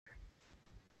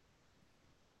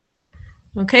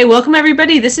Okay, welcome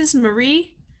everybody. This is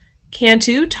Marie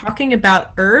Cantu talking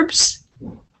about herbs.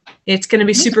 It's going to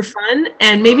be super fun.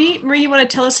 And maybe, Marie, you want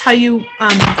to tell us how you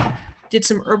did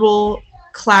some herbal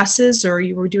classes or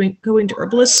you were going to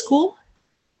herbalist school?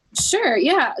 Sure.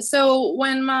 Yeah. So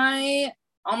when my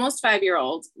almost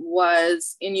 5-year-old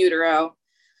was in utero,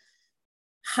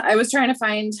 I was trying to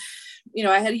find,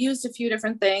 I had used a few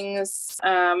different things.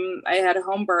 I had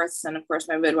home births, and of course,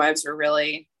 my midwives were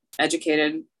really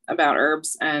educated about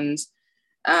herbs. And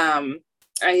I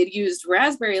had used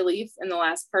raspberry leaf in the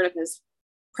last part of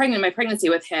my pregnancy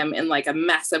with him in like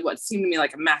what seemed to me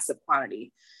like a massive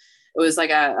quantity. It was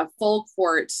like a full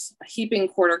quart, a heaping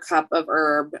quarter cup of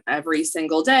herb every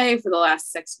single day for the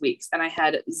last 6 weeks. And I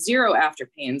had zero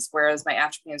after pains, whereas my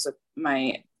after pains with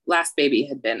my last baby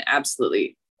had been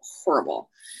absolutely horrible.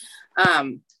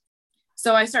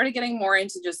 So I started getting more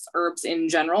into just herbs in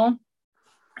general.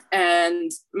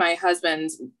 And my husband,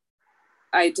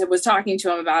 I was talking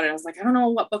to him about it. I was like, I don't know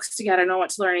what books to get. I don't know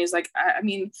what to learn. He's like, I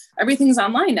mean, everything's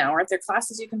online now. Aren't there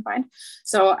classes you can find?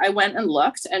 So I went and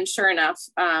looked, and sure enough,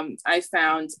 I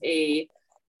found a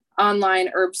online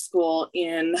herb school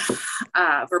in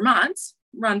Vermont,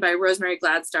 run by Rosemary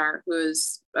Gladstar,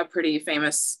 who's a pretty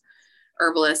famous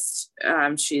herbalist.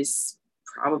 She's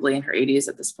probably in her 80s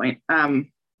at this point.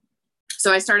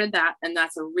 So I started that, and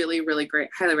that's a really, really great,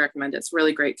 highly recommend it. It's a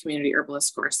really great community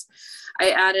herbalist course.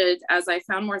 As I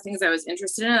found more things I was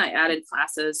interested in, I added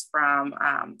classes from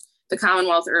the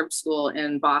Commonwealth Herb School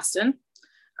in Boston.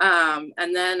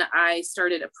 And then I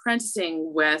started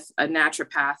apprenticing with a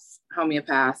naturopath,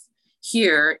 homeopath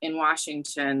here in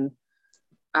Washington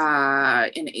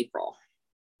in April.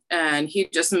 And he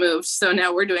just moved. So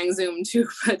now we're doing Zoom too,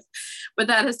 but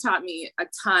that has taught me a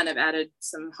ton. I've added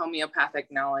some homeopathic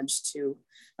knowledge to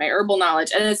my herbal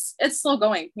knowledge, and it's still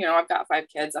going. I've got 5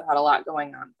 kids. I've had a lot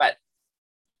going on, but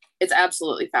it's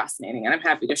absolutely fascinating. And I'm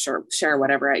happy to share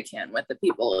whatever I can with the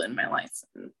people in my life.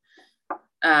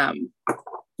 And,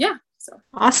 yeah. So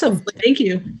awesome. Thank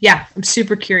you. Yeah. I'm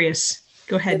super curious.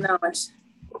 Go ahead.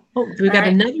 Oh, we got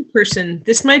another person.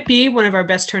 This might be one of our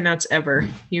best turnouts ever.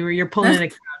 You're pulling in a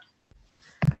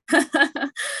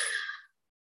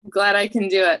I'm glad I can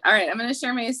do it. All right, I'm going to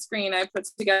share my screen. I put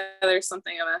together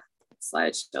something of a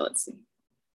slideshow. Let's see.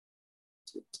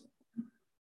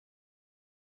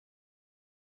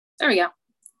 There we go.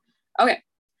 Okay.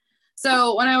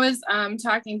 So when I was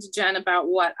talking to Jen about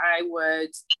what I would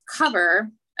cover,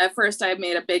 at first I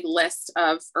made a big list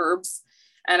of herbs,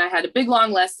 and I had a big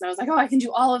long list, and I was like, oh, I can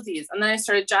do all of these. And then I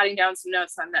started jotting down some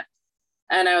notes on that.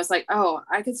 And I was like, oh,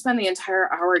 I could spend the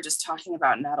entire hour just talking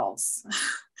about nettles.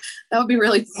 That would be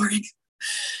really boring.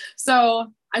 So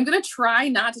I'm going to try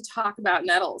not to talk about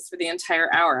nettles for the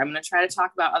entire hour. I'm going to try to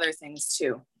talk about other things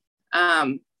too.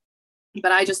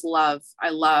 But I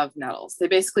love nettles. They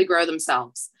basically grow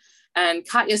themselves. And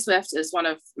Katya Swift is one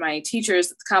of my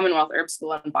teachers at the Commonwealth Herb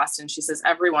School in Boston. She says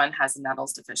everyone has a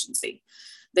nettles deficiency.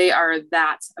 They are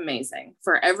that amazing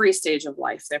for every stage of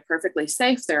life. They're perfectly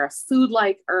safe. They're a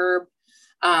food-like herb.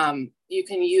 You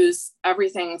can use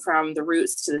everything from the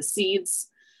roots to the seeds.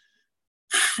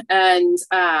 And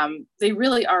they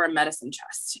really are a medicine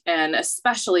chest. And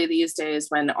especially these days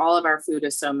when all of our food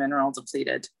is so mineral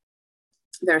depleted,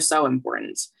 they're so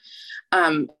important.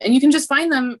 And you can just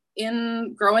find them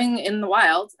growing in the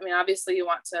wild. I mean, obviously you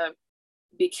want to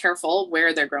be careful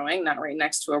where they're growing, not right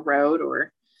next to a road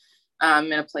or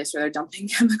in a place where they're dumping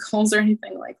chemicals or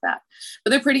anything like that. But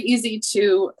they're pretty easy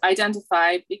to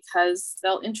identify because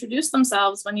they'll introduce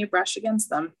themselves when you brush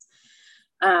against them.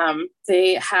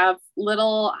 They have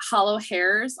little hollow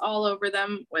hairs all over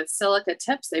them with silica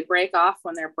tips. They break off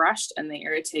when they're brushed, and they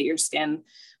irritate your skin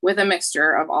with a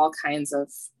mixture of all kinds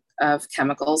of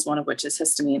chemicals, one of which is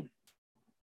histamine.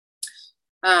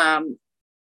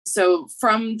 So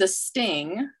from the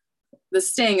sting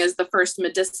is the first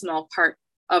medicinal part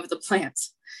of the plant.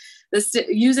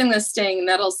 Using the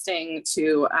nettle sting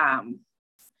to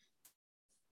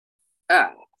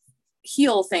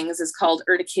heal things is called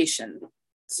urtication.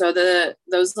 So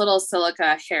those little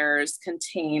silica hairs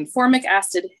contain formic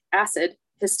acid,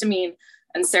 histamine,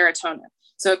 and serotonin.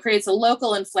 So it creates a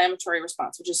local inflammatory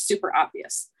response, which is super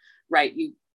obvious, right?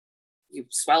 You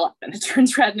swell up and it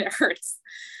turns red and it hurts.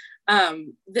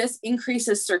 This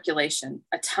increases circulation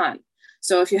a ton.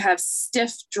 So if you have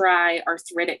stiff, dry,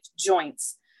 arthritic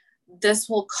joints, this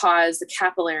will cause the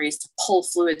capillaries to pull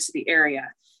fluid to the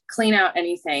area, clean out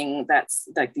anything that's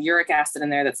like the uric acid in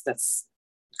there that's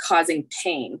causing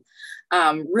pain.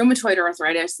 Rheumatoid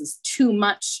arthritis is too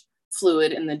much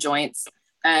fluid in the joints,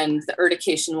 and the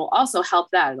urtication will also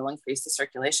help that. It'll increase the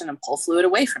circulation and pull fluid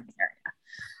away from the area.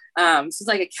 So it's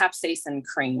like a capsaicin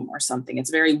cream or something. It's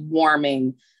very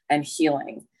warming and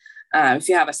healing. If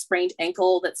you have a sprained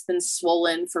ankle that's been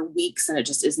swollen for weeks and it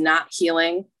just is not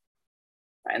healing,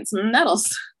 find some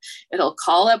nettles. It'll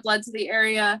call up blood to the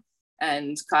area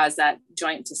and cause that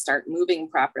joint to start moving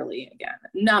properly again.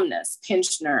 Numbness,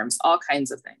 pinched nerves, all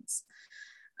kinds of things.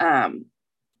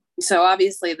 So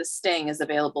obviously the sting is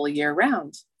available year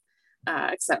round,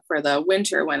 except for the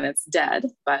winter when it's dead,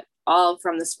 but all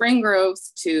from the spring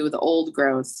growth to the old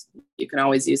growth, you can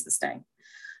always use the sting.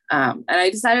 And I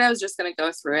decided I was just going to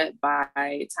go through it by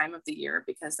time of the year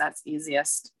because that's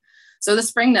easiest. So the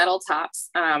spring nettle tops,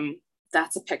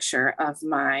 that's a picture of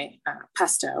my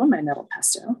pesto, my nettle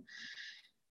pesto.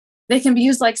 They can be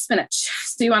used like spinach.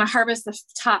 So you want to harvest the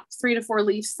top 3 to 4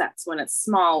 leaf sets when it's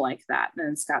small like that,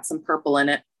 and it's got some purple in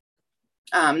it.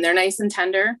 They're nice and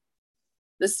tender.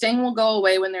 The sting will go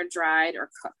away when they're dried or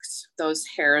cooked. Those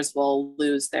hairs will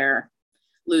lose their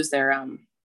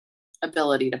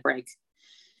ability to break.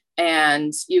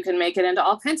 And you can make it into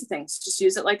all kinds of things. Just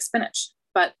use it like spinach,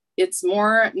 but it's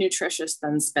more nutritious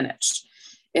than spinach.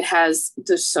 It has,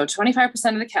 so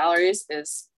 25% of the calories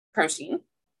is protein.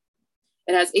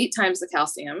 It has 8 times the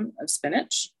calcium of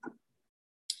spinach.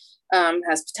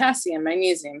 Has potassium,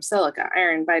 magnesium, silica,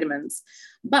 iron, vitamins,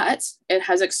 but it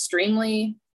is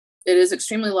extremely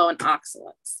low in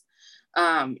oxalates.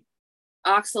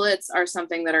 Oxalates are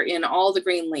something that are in all the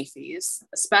green leafies,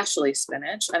 especially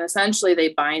spinach, and essentially they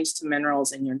bind to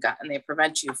minerals in your gut and they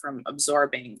prevent you from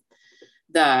absorbing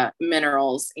the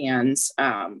minerals and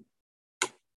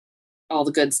all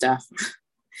the good stuff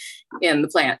in the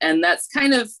plant. And that's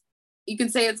kind of, you can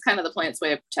say it's kind of the plant's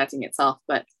way of protecting itself,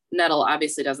 but nettle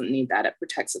obviously doesn't need that. It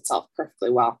protects itself perfectly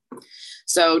well.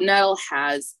 So nettle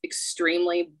has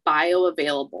extremely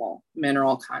bioavailable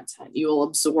mineral content. You will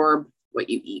absorb what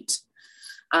you eat.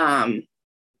 I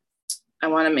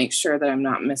want to make sure that I'm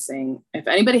not missing. If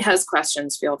anybody has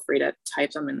questions, feel free to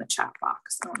type them in the chat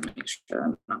box. I want to make sure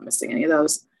I'm not missing any of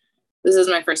those. This is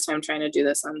my first time trying to do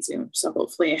this on Zoom, so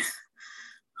hopefully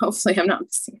I'm not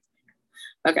missing.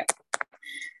 Okay.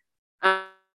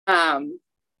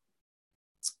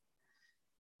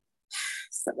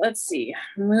 So let's see,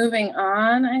 moving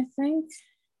on, I think.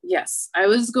 Yes, I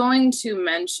was going to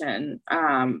mention,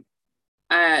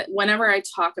 whenever I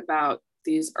talk about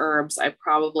these herbs, I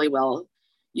probably will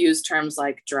use terms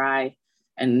like dry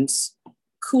and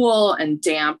cool and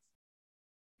damp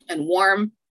and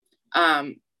warm.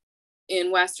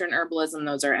 In Western herbalism,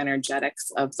 those are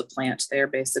energetics of the plant. They're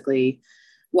basically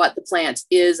what the plant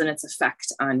is and its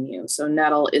effect on you. So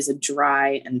nettle is a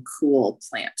dry and cool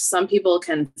plant. Some people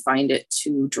can find it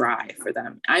too dry for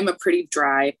them. I'm a pretty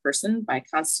dry person by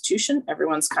constitution.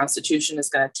 Everyone's constitution is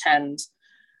going to tend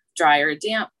dry or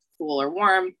damp, cool or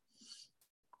warm.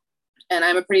 And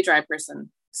I'm a pretty dry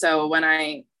person. So when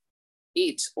I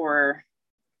eat or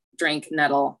drink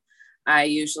nettle, I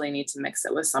usually need to mix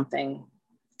it with something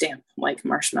damp like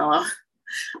marshmallow.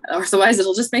 Otherwise,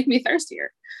 it'll just make me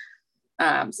thirstier.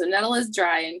 So nettle is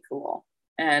dry and cool.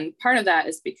 And part of that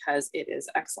is because it is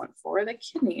excellent for the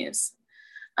kidneys.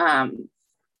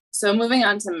 So moving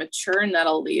on to mature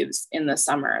nettle leaves in the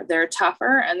summer, they're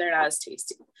tougher and they're not as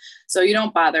tasty. So you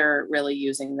don't bother really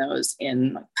using those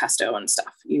in like pesto and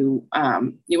stuff. You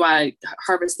want to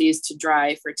harvest these to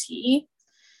dry for tea,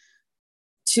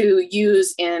 to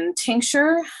use in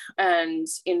tincture and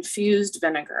infused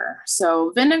vinegar.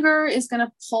 So vinegar is going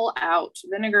to pull out,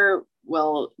 vinegar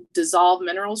will dissolve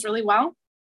minerals really well.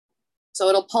 So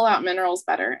it'll pull out minerals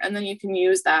better. And then you can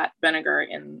use that vinegar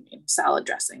in salad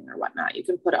dressing or whatnot. You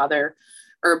can put other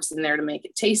herbs in there to make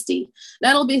it tasty.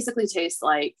 That'll basically taste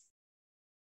like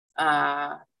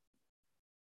more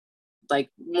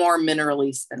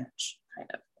minerally spinach, kind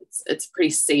of. It's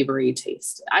pretty savory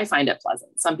taste. I find it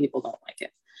pleasant. Some people don't like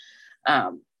it.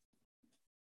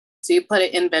 So you put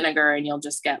it in vinegar and you'll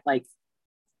just get like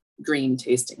green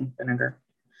tasting vinegar.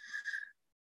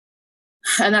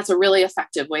 And that's a really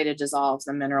effective way to dissolve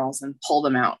the minerals and pull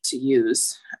them out to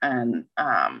use, and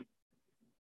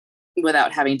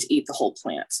without having to eat the whole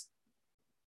plant.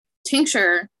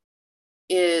 Tincture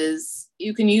is,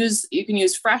 you can use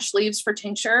fresh leaves for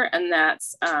tincture, and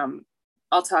that's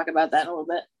I'll talk about that in a little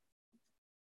bit.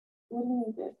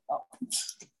 Oh,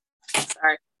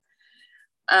 sorry.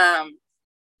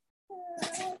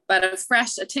 But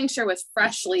a tincture with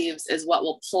fresh leaves is what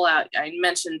will pull out. I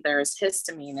mentioned there's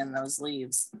histamine in those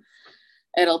leaves.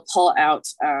 It'll pull out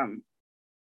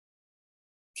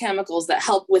chemicals that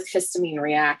help with histamine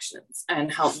reactions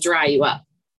and help dry you up.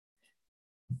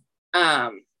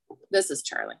 This is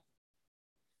Charlie.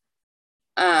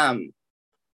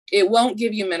 it won't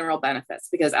give you mineral benefits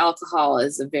because alcohol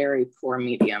is a very poor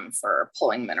medium for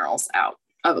pulling minerals out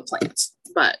of a plant.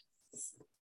 But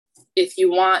if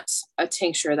you want a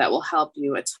tincture that will help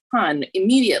you a ton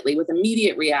immediately with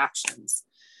immediate reactions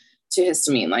to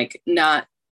histamine, like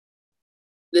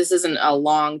this isn't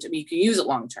a you can use it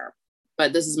long-term,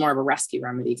 but this is more of a rescue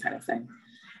remedy kind of thing.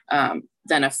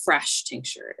 Then a fresh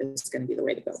tincture is going to be the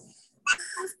way to go.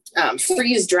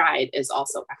 Freeze-dried is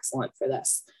also excellent for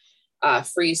this.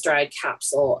 Freeze-dried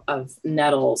capsule of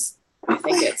nettles. I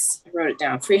wrote it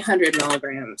down, 300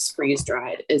 milligrams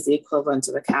freeze-dried is the equivalent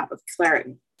of a cap of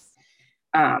Claritin.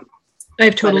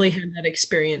 I've totally had that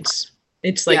experience.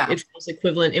 It's like, it feels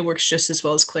equivalent. It works just as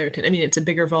well as Claritin. I mean, it's a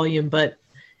bigger volume, but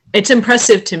it's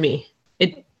impressive to me.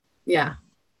 It is.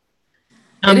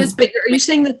 But are you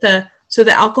saying that the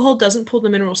alcohol doesn't pull the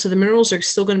minerals, so the minerals are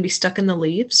still going to be stuck in the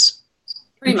leaves?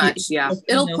 Pretty much, yeah.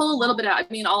 It'll pull a little bit out. I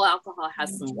mean, all alcohol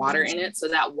has some water in it, so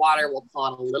that water will pull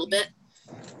out a little bit,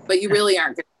 but you really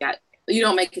aren't going to you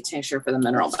don't make a tincture for the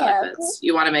mineral benefits.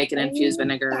 You want to make an infused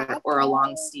vinegar or a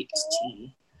long steeped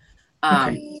tea.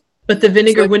 But the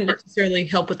vinegar wouldn't necessarily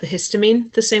help with the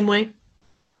histamine the same way?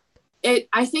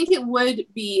 I think it would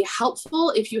be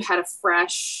helpful if you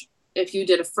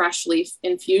did a fresh leaf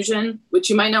infusion, which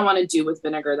you might not want to do with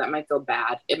vinegar. That might go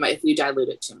bad. If you dilute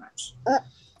it too much.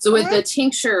 So with the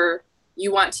tincture,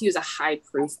 you want to use a high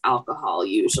proof alcohol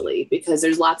usually because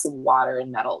there's lots of water in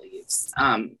nettle leaves.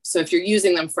 So if you're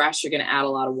using them fresh, you're going to add a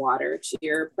lot of water to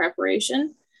your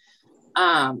preparation.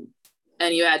 And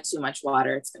you add too much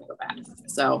water, it's going to go bad.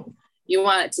 So you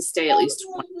want it to stay at least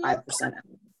 25%,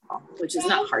 which is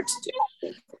not hard to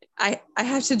do. I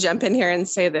have to jump in here and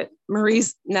say that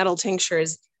Marie's nettle tincture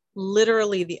is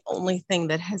literally the only thing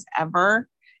that has ever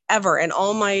in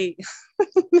all my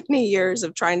many years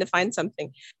of trying to find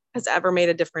something has ever made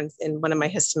a difference in one of my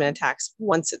histamine attacks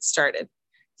once it started.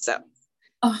 So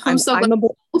I'm a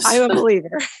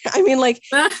believer. I mean, like,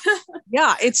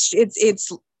 yeah, it's,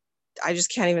 I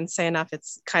just can't even say enough.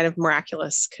 It's kind of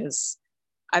miraculous because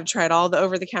I've tried all the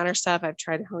over-the-counter stuff. I've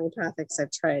tried homeopathics.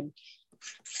 I've tried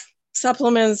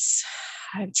supplements.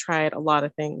 I've tried a lot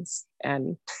of things.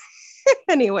 And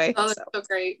anyway. Oh, that's so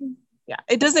great. Yeah,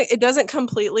 it doesn't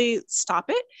completely stop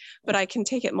it, but I can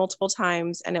take it multiple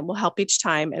times and it will help each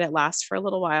time and it lasts for a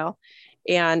little while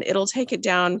and it'll take it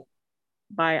down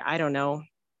by, I don't know,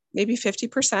 maybe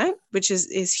 50%, which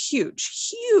is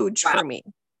huge wow. For me.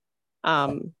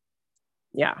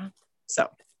 Yeah. So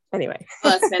anyway.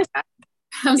 Well, that's fantastic.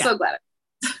 I'm so glad.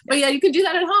 But yeah, you can do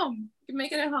that at home. You can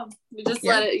make it at home. You just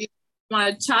let it, you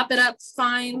want to chop it up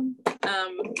fine.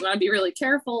 You want to be really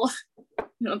careful.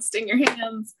 You don't sting your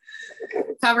hands.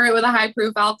 Cover it with a high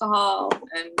proof alcohol.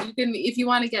 And you can, if you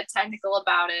want to get technical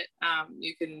about it,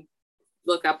 you can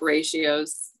look up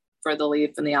ratios for the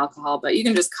leaf and the alcohol, but you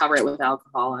can just cover it with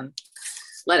alcohol and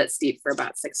let it steep for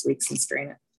about 6 weeks and strain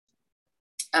it.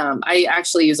 I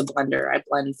actually use a blender. I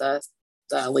blend the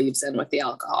leaves in with the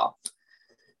alcohol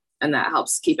and that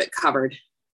helps keep it covered.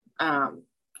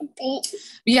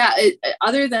 Yeah,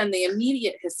 other than the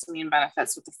immediate histamine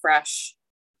benefits with the fresh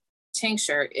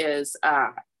tincture is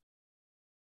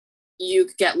you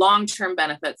get long-term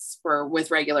benefits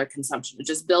with regular consumption. It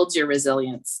just builds your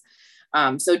resilience.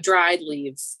 So dried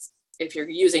leaves, if you're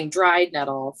using dried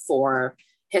nettle for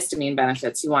histamine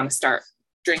benefits, you want to start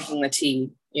drinking the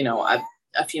tea,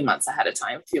 a few months ahead of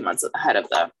time, a few months ahead of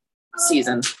the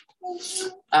season.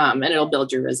 And it'll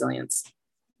build your resilience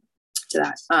to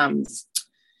that.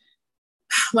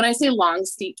 When I say long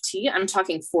steep tea, I'm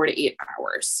talking 4 to 8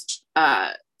 hours.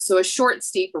 So a short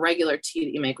steep, a regular tea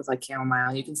that you make with like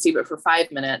chamomile, you can steep it for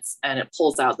 5 minutes and it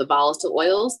pulls out the volatile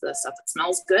oils, the stuff that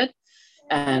smells good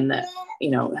and,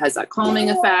 has that calming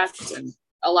effect. And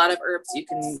a lot of herbs you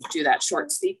can do that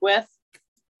short steep with.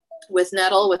 With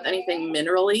nettle, with anything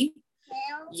minerally,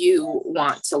 you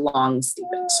want to long steep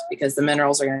it because the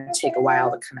minerals are going to take a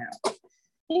while to come out.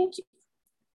 Thank you.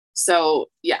 So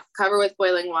yeah, cover with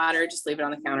boiling water, just leave it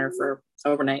on the counter for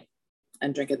overnight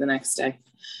and drink it the next day.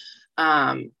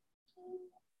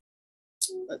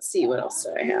 Let's see, what else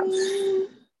do I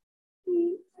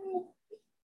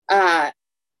have?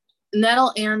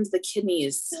 Nettle and the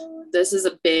kidneys. This is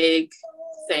a big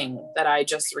thing that I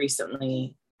just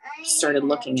recently started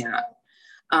looking at.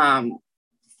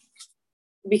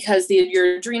 Because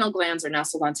your adrenal glands are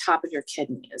nestled on top of your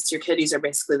kidneys. Your kidneys are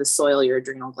basically the soil your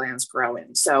adrenal glands grow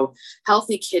in. So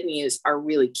healthy kidneys are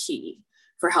really key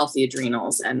for healthy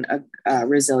adrenals and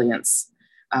resilience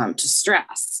to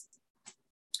stress.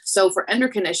 So for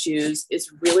endocrine issues,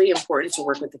 it's really important to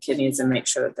work with the kidneys and make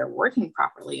sure that they're working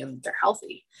properly and they're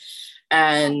healthy.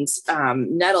 And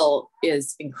nettle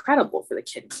is incredible for the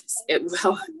kidneys. It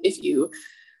will, if you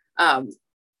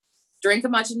drink a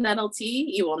bunch of nettle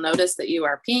tea, you will notice that you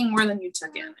are peeing more than you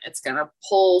took in. It's going to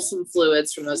pull some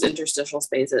fluids from those interstitial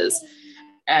spaces.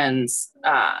 And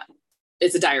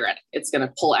it's a diuretic. It's going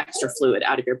to pull extra fluid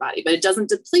out of your body, but it doesn't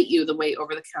deplete you the way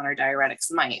over-the-counter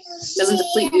diuretics might. It doesn't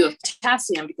deplete you of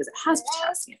potassium because it has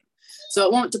potassium. So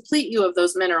it won't deplete you of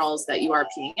those minerals that you are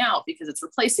peeing out because it's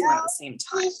replacing them at the same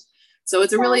time. So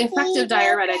it's a really effective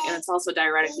diuretic, and it's also a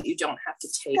diuretic that you don't have to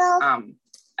take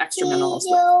extra minerals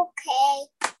with.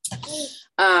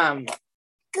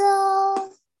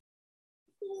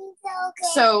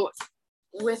 So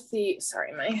with the,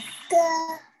 sorry, my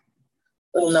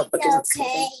little notebook isn't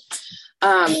sleeping.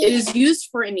 It is used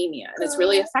for anemia, and it's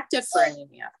really effective for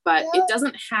anemia, but it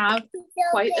doesn't have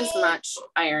quite as much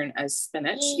iron as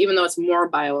spinach, even though it's more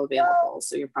bioavailable.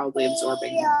 So you're probably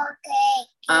absorbing more.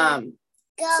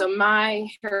 So my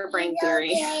harebrained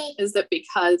theory is that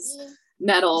because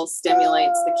nettle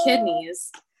stimulates the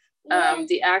kidneys,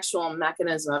 the actual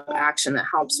mechanism of action that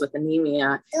helps with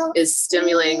anemia is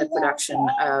stimulating the production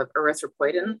of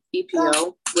erythropoietin,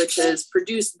 EPO, which is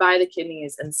produced by the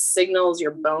kidneys and signals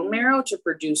your bone marrow to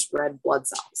produce red blood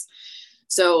cells.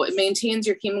 So it maintains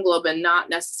your hemoglobin,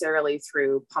 not necessarily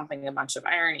through pumping a bunch of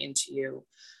iron into you,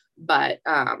 but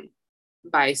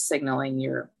by signaling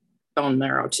your bone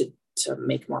marrow to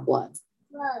make more blood.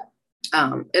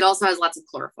 It also has lots of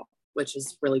chlorophyll, which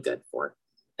is really good for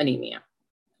anemia.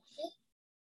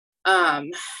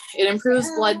 It improves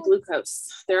blood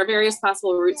glucose. There are various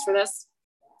possible routes for this.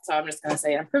 So I'm just going to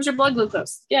say it improves your blood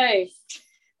glucose. Yay.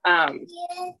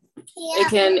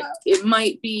 It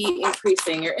might be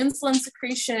increasing your insulin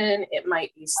secretion. It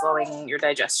might be slowing your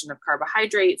digestion of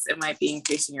carbohydrates. It might be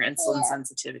increasing your insulin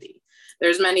sensitivity.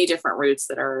 There's many different routes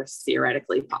that are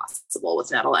theoretically possible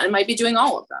with nettle, and it might be doing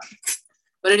all of them,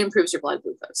 but it improves your blood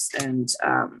glucose. And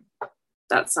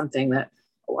that's something that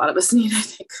a lot of us need, I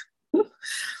think.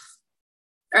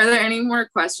 Are there any more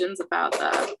questions about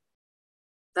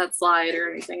that slide or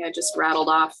anything I just rattled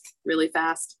off really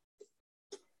fast?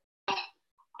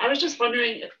 I was just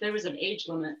wondering if there was an age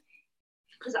limit,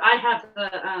 because I have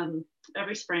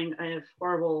every spring I have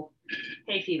horrible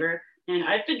hay fever, and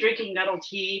I've been drinking nettle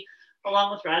tea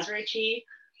along with raspberry tea,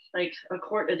 like a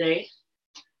quart a day,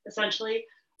 essentially.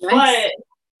 Nice.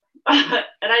 But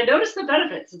and I noticed the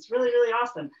benefits. It's really, really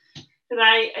awesome. Because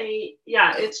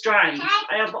yeah, it's drying.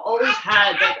 I have always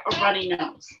had like a runny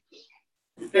nose,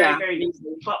 very, very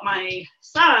easily. But my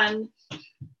son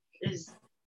is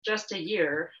just a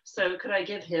year, so could I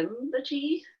give him the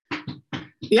tea?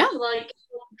 Yeah. To, like,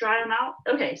 dry him out.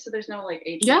 Okay, so there's no like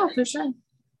age. Yeah, limit. for sure.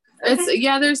 It's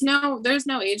there's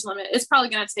no age limit. It's probably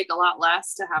going to take a lot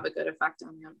less to have a good effect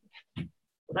on him.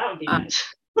 Well, that would be nice.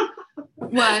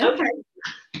 What? Okay.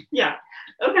 Yeah.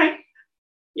 Okay.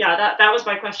 Yeah, that was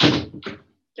my question.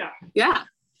 Yeah,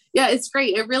 it's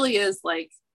great. It really is.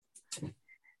 Like,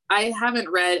 I haven't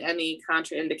read any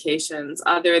contraindications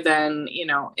other than,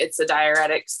 it's a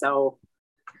diuretic, so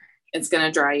it's going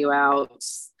to dry you out,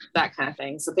 that kind of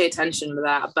thing. So pay attention to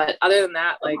that. But other than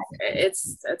that, like,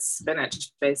 it's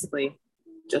spinach, basically,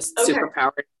 just super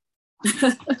powered.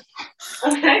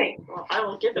 Okay, well, I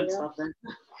will give him something.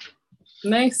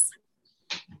 Nice.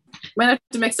 Might have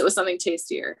to mix it with something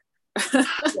tastier.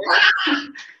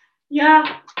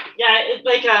 Yeah. It's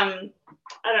like I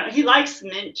don't know. He likes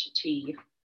mint tea.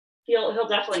 He'll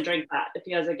definitely drink that if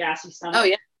he has a gassy stomach. Oh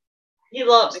yeah. He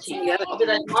loves tea. I'll be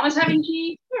like, Mama's having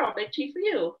tea. Here, I'll make tea for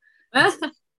you.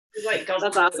 He's like,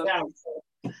 that's awesome. Down,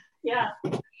 so. Yeah.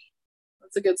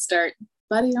 That's a good start,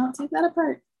 buddy. Don't take that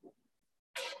apart.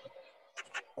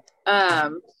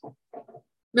 Are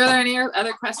there any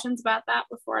other questions about that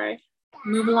before I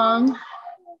move along?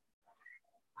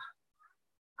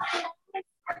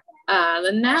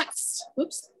 The next,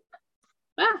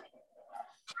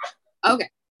 okay.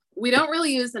 We don't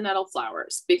really use the nettle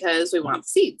flowers because we want the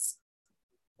seeds.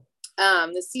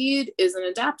 The seed is an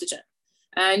adaptogen.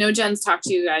 I know Jen's talked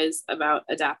to you guys about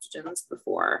adaptogens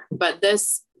before, but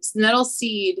this nettle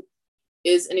seed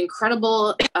is an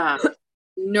incredible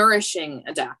nourishing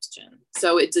adaptogen.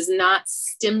 So it does not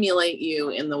stimulate you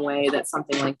in the way that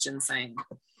something like ginseng,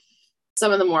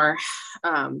 some of the more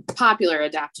popular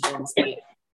adaptogens, be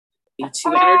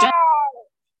too energetic.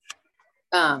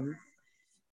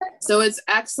 So it's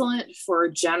excellent for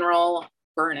general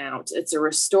burnout. It's a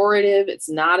restorative, it's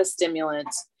not a stimulant.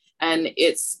 And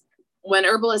it's when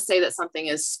herbalists say that something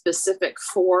is specific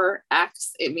for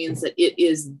X, it means that it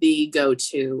is the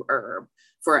go-to herb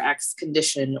for X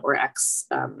condition or X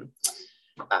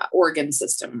organ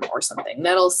system or something.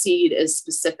 Nettle seed is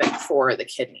specific for the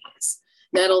kidneys.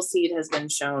 Nettle seed has been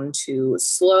shown to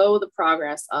slow the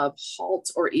progress of,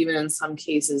 halt, or even in some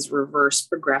cases reverse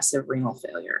progressive renal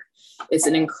failure. It's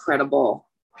an incredible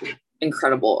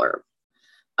herb.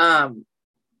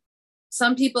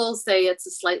 Some people say it's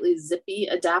a slightly zippy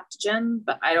adaptogen,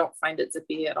 but I don't find it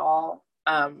zippy at all.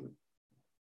 I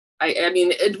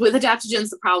mean, with adaptogens,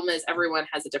 the problem is everyone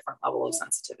has a different level of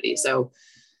sensitivity. So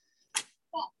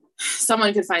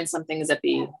someone could find something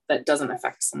zippy that doesn't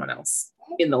affect someone else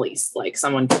in the least. Like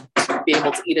someone could be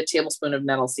able to eat a tablespoon of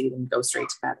nettle seed and go straight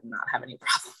to bed and not have any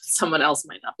problem. Someone else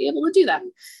might not be able to do that.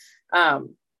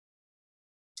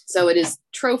 So it is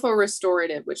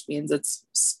tropho-restorative, which means it's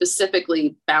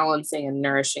specifically balancing and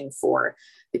nourishing for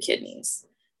the kidneys.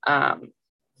 And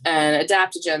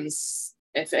adaptogens,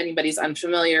 if anybody's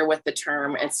unfamiliar with the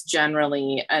term, it's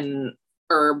generally an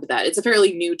herb that, it's a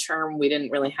fairly new term. We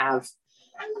didn't really have,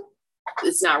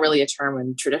 it's not really a term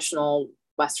in traditional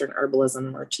Western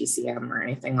herbalism or TCM or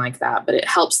anything like that, but it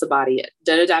helps the body.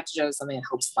 The adaptogen is something that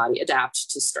helps the body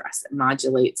adapt to stress. It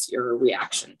modulates your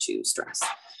reaction to stress.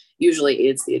 Usually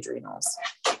aids the adrenals.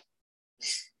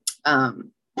 The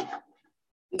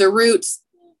root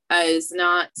is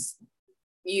not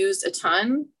used a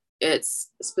ton.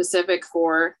 It's specific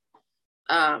for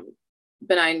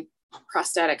benign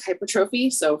prostatic hypertrophy,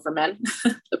 so for men,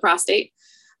 the prostate.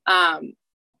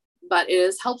 But it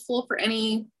is helpful for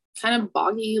any kind of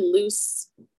boggy, loose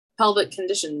pelvic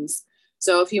conditions.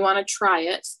 So if you want to try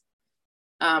it,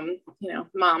 you know,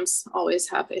 moms always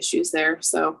have issues there.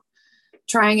 So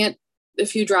trying it, a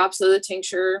few drops of the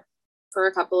tincture for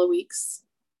a couple of weeks,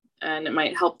 and it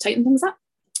might help tighten things up.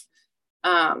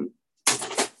 But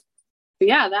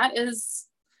yeah,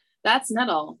 that's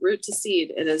nettle, root to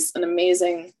seed. It is an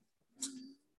amazing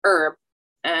herb.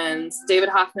 And David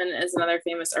Hoffman is another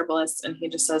famous herbalist, and he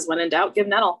just says, when in doubt, give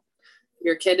nettle. If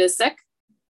your kid is sick,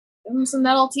 give them some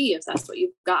nettle tea if that's what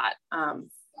you've got. And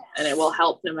it will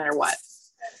help no matter what.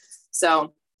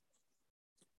 So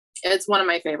it's one of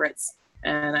my favorites,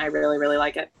 and I really, really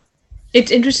like it. It's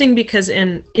interesting because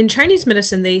in Chinese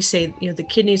medicine, they say, you know, the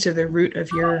kidneys are the root of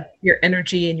your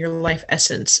energy and your life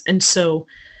essence. And so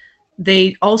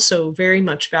they also very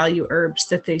much value herbs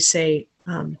that they say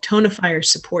tonify or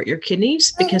support your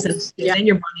kidneys, because then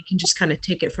your body can just kind of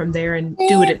take it from there and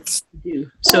do what it needs to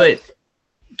do. So it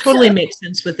totally makes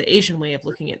sense with the Asian way of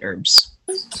looking at herbs.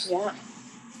 Yeah.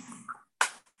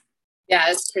 Yeah,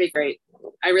 it's pretty great.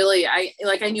 I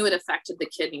knew it affected the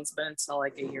kidneys, but until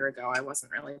like a year ago, I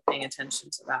wasn't really paying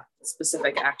attention to that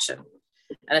specific action.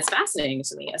 And it's fascinating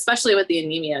to me, especially with the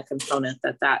anemia component,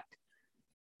 that,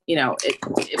 you know,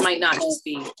 it might not just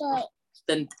be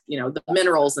the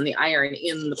minerals and the iron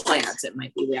in the plant. It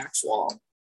might be the actual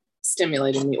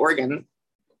stimulating the organ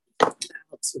that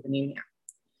helps with anemia.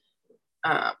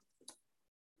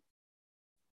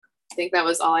 I think that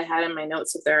was all I had in my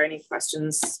notes. If there are any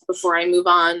questions before I move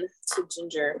on to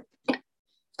ginger.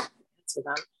 Answer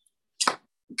them.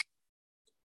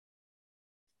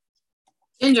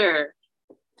 Ginger.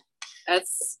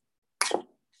 That's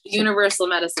universal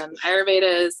medicine.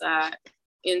 Ayurveda is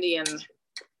Indian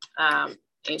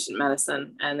ancient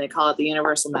medicine, and they call it the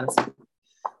universal medicine.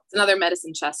 It's another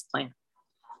medicine chest plant.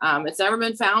 It's never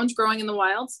been found growing in the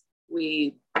wild.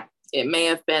 It may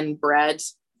have been bred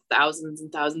thousands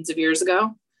and thousands of years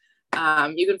ago.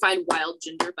 You can find wild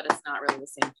ginger, but it's not really the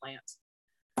same plant.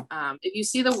 If you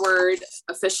see the word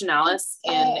officinalis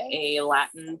in a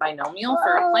Latin binomial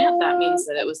for a plant, that means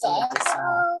that it was the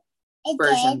medicinal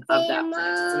version of that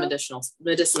plant. It's a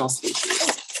medicinal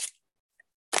species.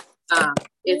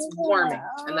 It's warming,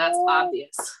 and that's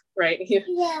obvious, right?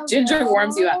 Ginger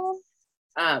warms you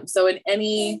up. So in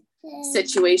any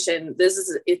situation,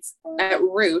 it's at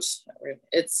root,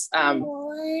 it's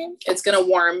going to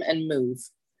warm and move.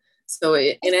 So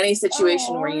in any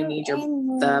situation where you need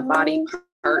the body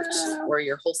part or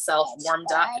your whole self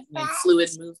warmed up, if you need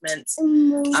fluid movement,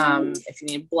 if you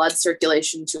need blood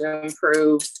circulation to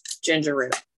improve, ginger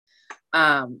root.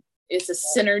 It's a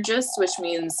synergist, which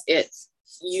means it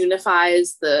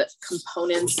unifies the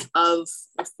components of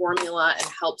a formula and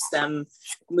helps them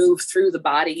move through the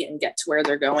body and get to where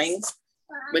they're going,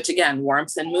 which again,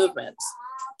 warmth and movement.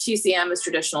 TCM is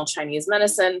traditional Chinese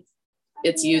medicine.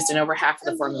 It's used in over half of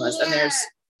the formulas, and there's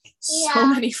so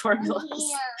many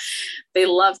formulas. They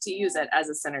love to use it as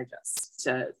a synergist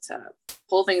to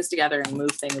pull things together and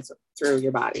move things through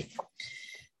your body.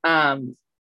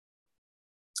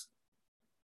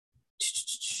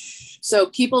 So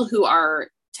people who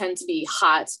tend to be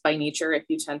hot by nature, if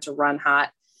you tend to run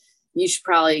hot, you should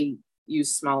probably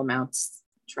use small amounts.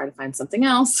 Try to find something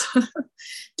else.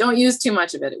 Don't use too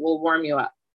much of it. It will warm you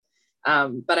up.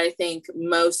 But I think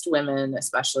most women,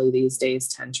 especially these days,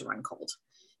 tend to run cold.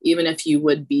 Even if you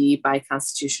would be by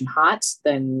constitution hot,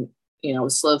 then, you know,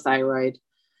 slow thyroid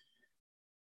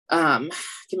can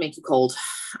make you cold.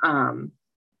 And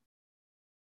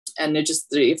it just,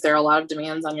 if there are a lot of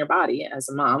demands on your body as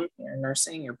a mom, you're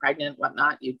nursing, you're pregnant,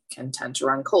 whatnot, you can tend to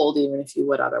run cold, even if you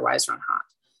would otherwise run hot.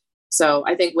 So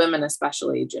I think women,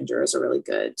 especially, ginger is a really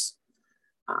good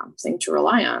thing to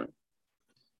rely on.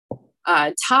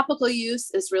 Topical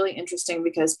use is really interesting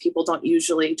because people don't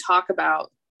usually talk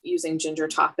about using ginger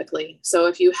topically. So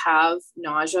if you have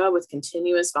nausea with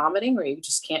continuous vomiting, or you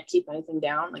just can't keep anything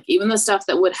down, like even the stuff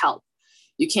that would help,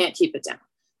 you can't keep it down.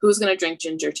 Who's going to drink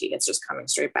ginger tea? It's just coming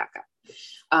straight back up.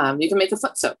 You can make a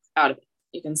foot soak out of it.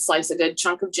 You can slice a good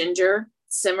chunk of ginger,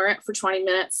 simmer it for 20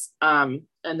 minutes, and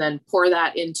then pour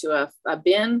that into a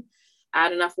bin,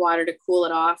 add enough water to cool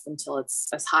it off until it's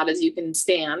as hot as you can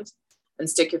stand, and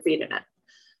stick your feet in it.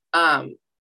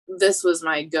 This was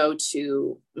my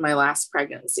go-to my last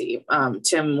pregnancy.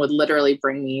 Tim would literally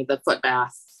bring me the foot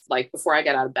bath. Like before I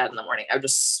get out of bed in the morning, I would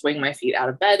just swing my feet out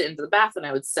of bed into the bath, and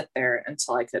I would sit there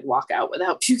until I could walk out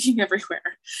without puking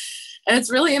everywhere. And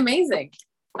it's really amazing,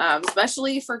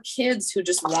 especially for kids who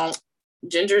just won't.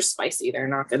 Ginger's spicy. They're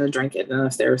not going to drink it. And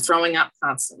if they're throwing up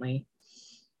constantly,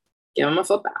 give them a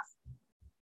foot bath.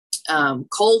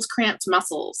 Cold cramped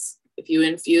muscles. If you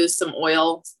infuse some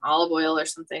oil, olive oil or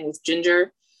something with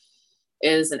ginger,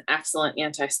 is an excellent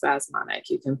antispasmodic.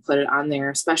 You can put it on there,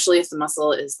 especially if the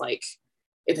muscle is like,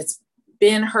 if it's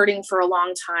been hurting for a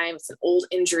long time, it's an old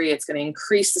injury, it's going to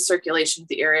increase the circulation of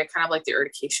the area, kind of like the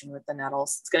urtication with the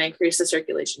nettles. It's going to increase the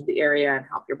circulation of the area and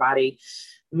help your body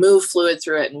move fluid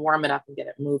through it and warm it up and get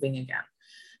it moving again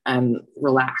and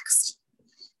relaxed.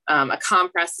 A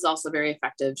compress is also very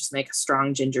effective. Just make a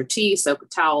strong ginger tea, soak a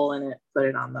towel in it, put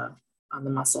it on the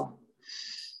muscle.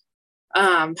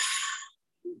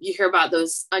 You hear about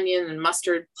those onion and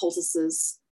mustard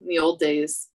poultices in the old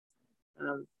days.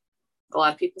 A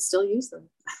lot of people still use them.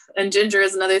 And ginger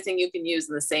is another thing you can use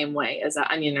in the same way as an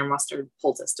onion or mustard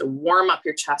poultice to warm up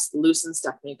your chest, loosen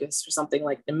stuck mucus for something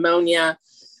like pneumonia,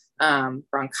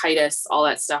 bronchitis, all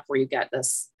that stuff where you get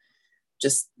this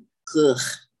just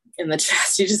in the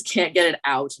chest. You just can't get it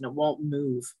out and it won't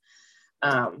move.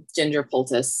 Ginger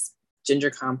poultice, ginger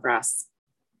compress,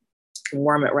 can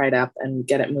warm it right up and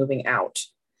get it moving out.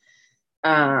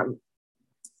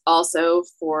 Also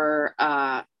for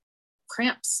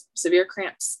cramps, severe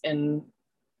cramps in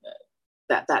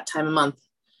that time of month,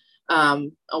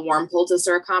 a warm poultice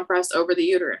or a compress over the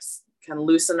uterus can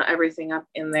loosen everything up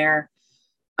in there,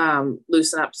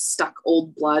 loosen up stuck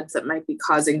old blood that might be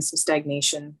causing some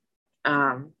stagnation.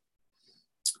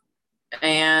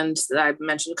 And I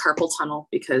mentioned carpal tunnel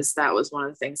because that was one of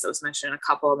the things that was mentioned in a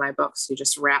couple of my books. You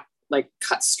just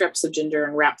cut strips of ginger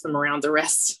and wrap them around the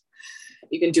wrist.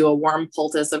 You can do a warm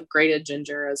poultice of grated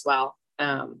ginger as well.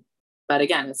 But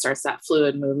again, it starts that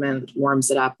fluid movement,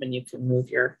 warms it up, and you can move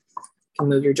your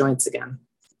joints again.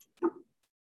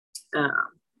 Are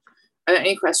there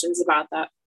any questions about that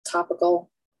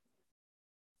topical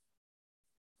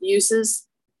uses?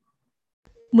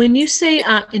 When you say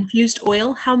infused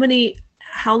oil, how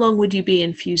long would you be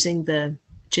infusing the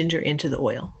ginger into the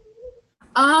oil?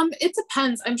 It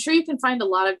depends. I'm sure you can find a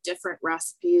lot of different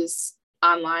recipes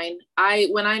online.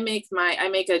 When I make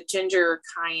a ginger,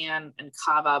 cayenne, and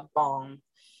kava balm,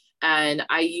 and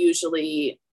I use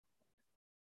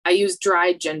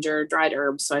dried ginger, dried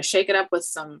herbs. So I shake it up with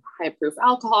some high proof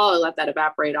alcohol, I let that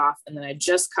evaporate off, and then I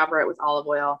just cover it with olive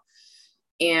oil,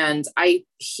 and I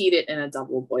heat it in a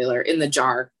double boiler in the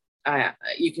jar.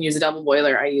 You can use a double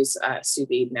boiler. I use sous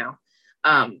vide now.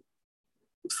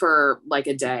 For like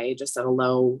a day, just at a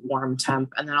low warm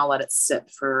temp, and then I'll let it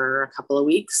sit for a couple of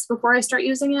weeks before I start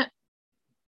using it.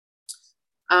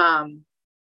 I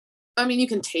mean, you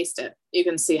can taste it. You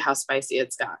can see how spicy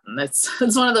it's gotten.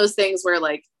 It's one of those things where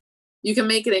like you can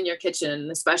make it in your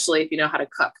kitchen, especially if you know how to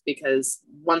cook, because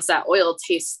once that oil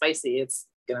tastes spicy, it's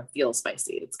gonna feel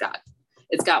spicy. It's got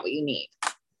what you need.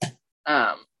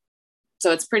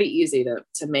 So it's pretty easy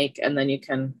to make, and then you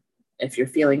can, if you're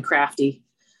feeling crafty,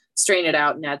 strain it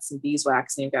out and add some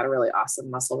beeswax, and you've got a really awesome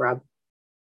muscle rub.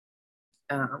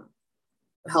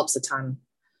 It helps a ton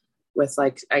with,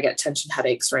 like, I get tension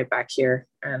headaches right back here,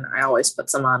 and I always put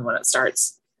some on when it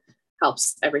starts.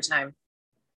 Helps every time.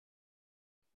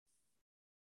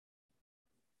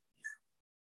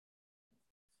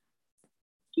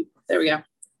 There we go.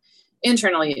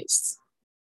 Internal use.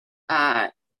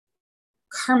 Carminative.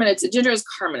 Ginger is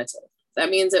carminative. That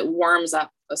means it warms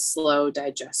up a slow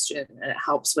digestion, and it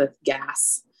helps with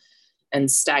gas and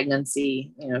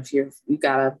stagnancy. You know, if you've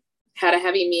had a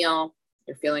heavy meal,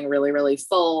 you're feeling really, really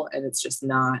full and it's just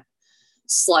not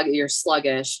you're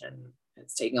sluggish and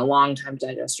it's taking a long time to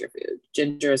digest your food.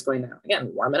 Ginger is going to,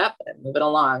 again, warm it up and move it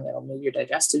along. It'll move your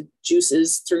digestive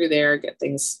juices through there, get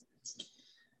things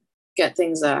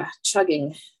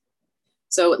chugging.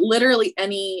 So literally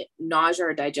any nausea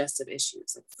or digestive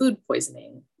issues like food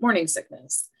poisoning, morning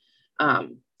sickness,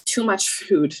 too much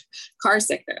food, car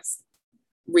sickness,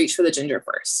 reach for the ginger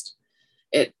first.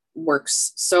 It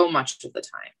works so much of the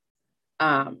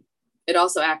time. It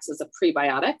also acts as a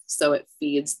prebiotic, so it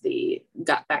feeds the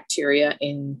gut bacteria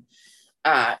in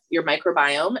your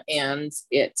microbiome, and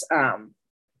it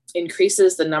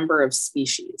increases the number of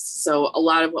species. So a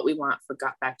lot of what we want for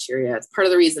gut bacteria, it's part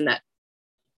of the reason that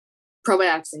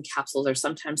probiotics in capsules are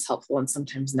sometimes helpful and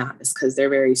sometimes not, is because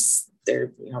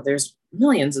there's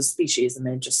millions of species and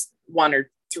they're just 1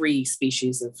 or 3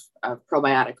 species of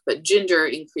probiotic, but ginger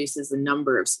increases the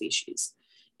number of species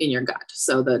in your gut.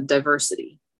 So the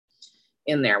diversity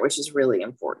in there, which is really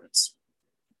important.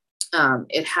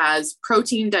 It has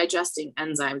protein digesting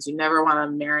enzymes. You never want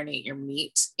to marinate your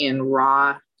meat in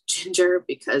raw ginger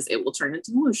because it will turn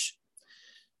into mush.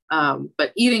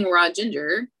 But eating raw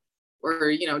ginger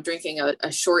or, drinking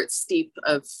a short steep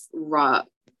of raw,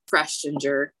 fresh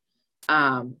ginger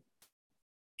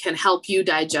can help you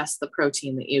digest the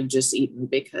protein that you've just eaten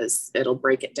because it'll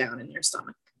break it down in your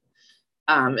stomach.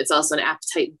 It's also an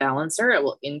appetite balancer. It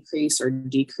will increase or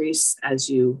decrease as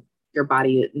your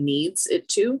body needs it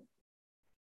to,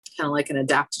 kind of like an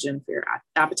adaptogen for your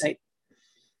appetite.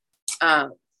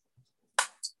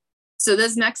 So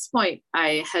this next point,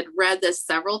 I had read this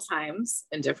several times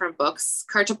in different books.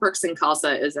 Karta Perksin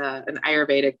Khalsa is an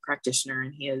Ayurvedic practitioner,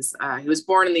 and he was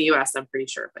born in the U.S., I'm pretty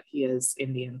sure, but he is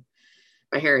Indian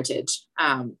by heritage.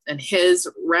 And his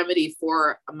remedy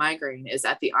for a migraine is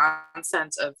at the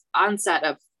onset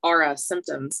of aura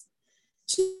symptoms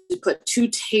to put 2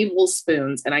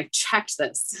 tablespoons, and I checked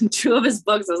this in 2 of his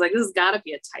books. I was like, this has got to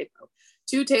be a typo.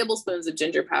 2 tablespoons of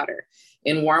ginger powder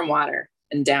in warm water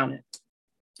and down it.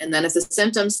 And then if the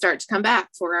symptoms start to come back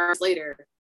 4 hours later,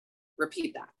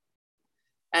 repeat that.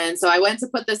 And so I went to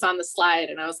put this on the slide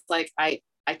and I was like, I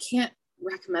can't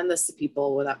recommend this to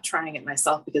people without trying it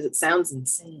myself because it sounds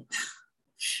insane.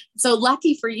 So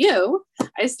lucky for you,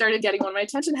 I started getting one of my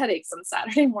tension headaches on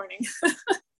Saturday morning.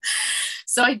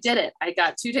 So I did it. I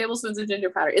got 2 tablespoons of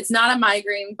ginger powder. It's not a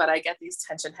migraine, but I get these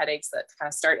tension headaches that kind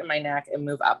of start in my neck and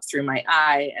move up through my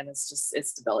eye. And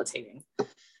it's debilitating.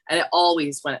 And it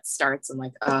always, when it starts, I'm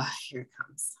like, oh, here it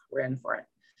comes. We're in for it.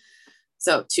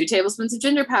 So 2 tablespoons of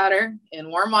ginger powder in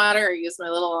warm water. I used my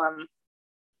little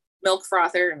milk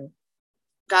frother and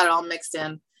got it all mixed in.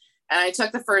 And I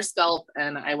took the first gulp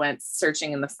and I went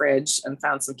searching in the fridge and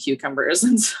found some cucumbers.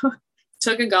 And so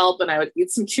took a gulp and I would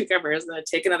eat some cucumbers and I'd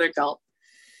take another gulp.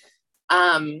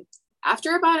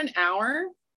 After about an hour,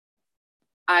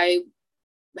 I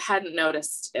hadn't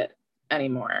noticed it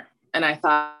anymore. And I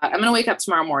thought, I'm going to wake up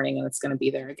tomorrow morning and it's going to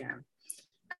be there again.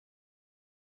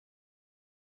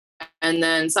 And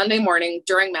then Sunday morning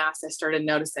during mass, I started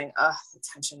noticing, the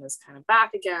tension is kind of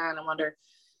back again. I wonder,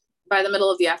 by the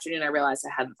middle of the afternoon, I realized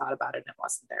I hadn't thought about it and it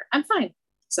wasn't there. I'm fine.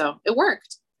 So it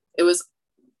worked. It was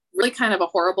really kind of a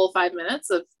horrible 5 minutes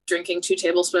of drinking 2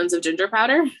 tablespoons of ginger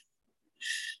powder,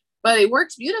 but it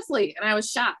worked beautifully. And I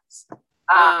was shocked.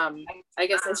 I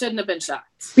guess I shouldn't have been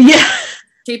shocked. Yeah.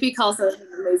 KP Khalsa is an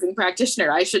amazing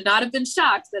practitioner. I should not have been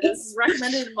shocked that this is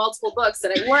recommended in multiple books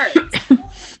and it worked.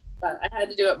 But I had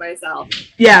to do it myself.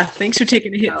 Yeah, thanks for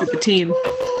taking a hit for the team.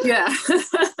 Yeah,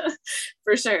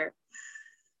 for sure.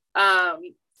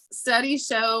 Studies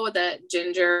show that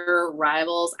ginger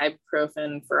rivals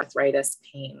ibuprofen for arthritis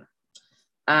pain.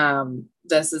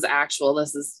 This is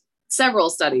several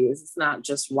studies. It's not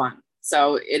just one.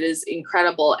 So it is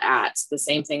incredible at the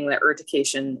same thing that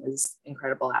urtication is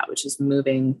incredible at, which is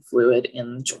moving fluid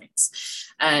in the joints.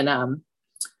 And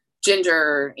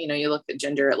ginger, you look at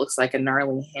ginger, it looks like a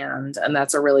gnarly hand. And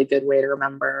that's a really good way to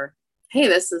remember, hey,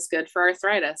 this is good for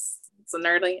arthritis. It's a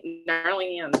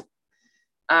gnarly hand.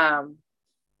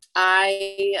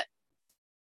 I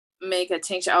make a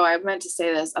tincture. Oh, I meant to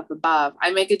say this up above.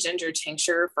 I make a ginger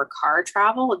tincture for car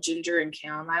travel, ginger and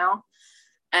chamomile.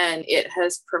 And it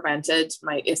has prevented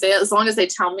as long as they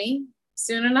tell me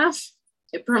soon enough,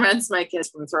 it prevents my kids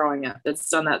from throwing up. It's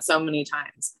done that so many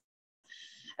times.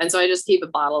 And so I just keep a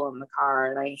bottle in the car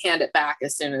and I hand it back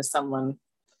as soon as someone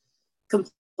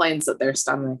complains that their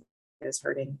stomach is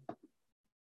hurting.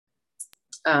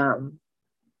 Let's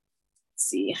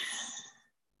see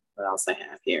what else I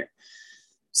have here.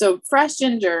 So fresh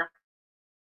ginger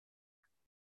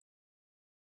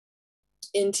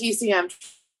in TCM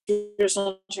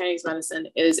traditional Chinese medicine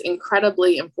is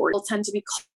incredibly important. People tend to be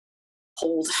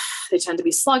cold. They tend to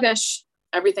be sluggish.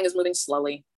 Everything is moving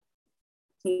slowly,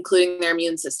 including their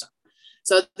immune system.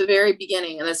 So at the very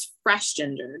beginning, and this fresh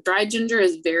ginger, dried ginger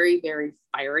is very, very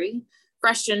fiery.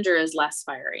 Fresh ginger is less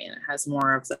fiery and it has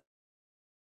more of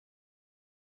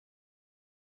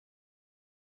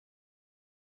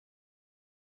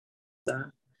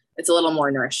it's a little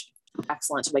more nourishing.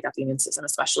 Excellent to wake up the immune system,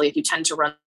 especially if you tend to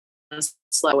run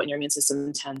slow and your immune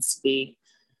system tends to be,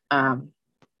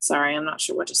 sorry, I'm not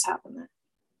sure what just happened there.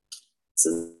 This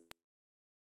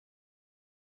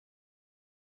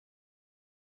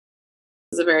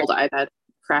is a very old iPad,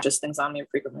 crashes things on me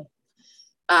frequently.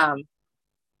 Oh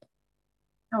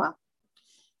well.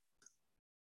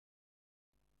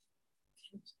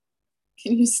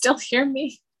 Can you still hear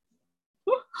me?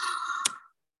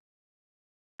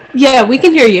 Yeah, we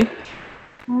can hear you.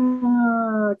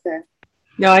 Okay.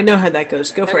 No, I know how that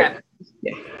goes. Go for it.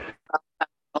 Yeah.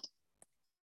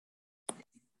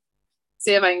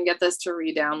 See if I can get this to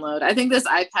re-download. I think this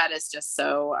iPad is just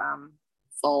so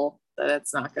full that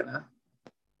it's not gonna.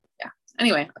 Yeah.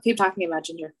 Anyway, I'll keep talking about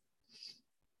ginger.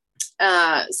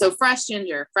 So fresh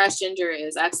ginger. Fresh ginger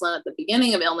is excellent at the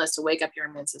beginning of illness to wake up your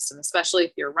immune system, especially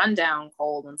if you're run down,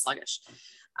 cold, and sluggish.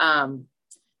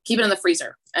 Keep it in the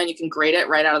freezer, and you can grate it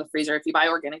right out of the freezer. If you buy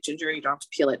organic ginger, you don't have to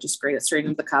peel it. Just grate it straight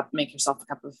into the cup. Make yourself a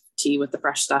cup of tea with the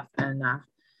fresh stuff, and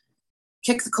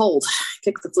kick the cold,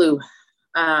 kick the flu.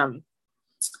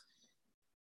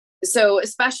 So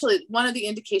especially one of the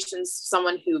indications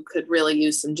someone who could really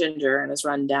use some ginger and is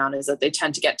run down is that they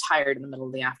tend to get tired in the middle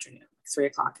of the afternoon, 3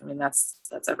 o'clock. I mean, that's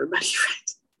everybody,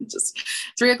 right? Just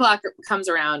 3 o'clock comes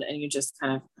around and you just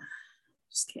kind of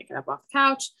just can't get up off the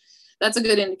couch. That's a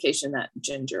good indication that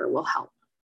ginger will help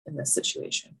in this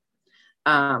situation.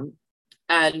 And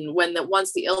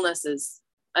once an illness is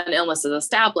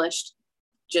established,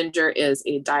 ginger is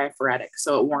a diaphoretic,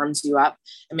 so it warms you up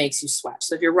and makes you sweat.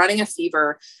 So if you're running a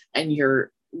fever and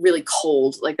you're really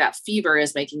cold, like that fever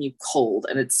is making you cold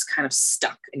and it's kind of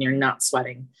stuck and you're not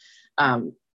sweating,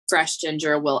 fresh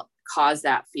ginger will cause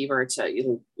that fever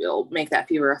to, it'll make that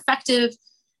fever effective,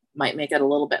 might make it a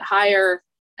little bit higher,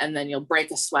 and then you'll break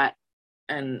a sweat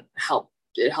and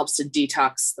it helps to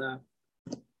detox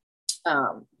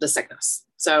the sickness.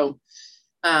 So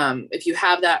if you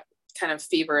have that kind of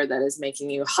fever that is making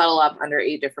you huddle up under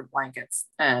 8 different blankets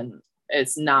and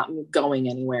it's not going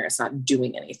anywhere, it's not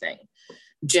doing anything,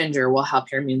 ginger will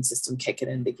help your immune system kick it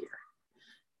into gear.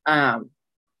 And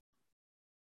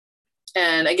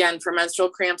again, for menstrual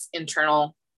cramps,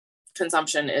 internal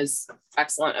consumption is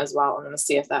excellent as well. I'm going to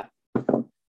see if that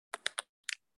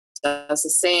does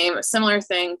the similar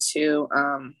thing to,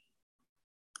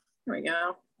 here we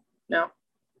go. No.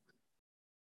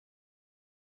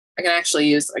 I can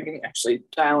actually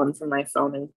dial in from my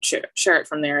phone and share it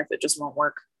from there if it just won't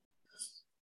work.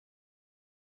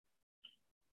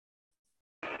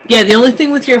 Yeah, the only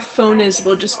thing with your phone is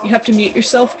you have to mute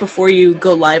yourself before you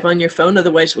go live on your phone,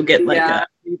 otherwise we'll get a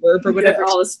reverb or whatever.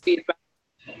 All this feedback.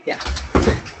 Yeah.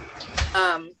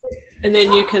 And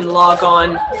then you can log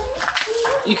on.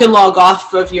 You can log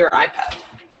off of your iPad.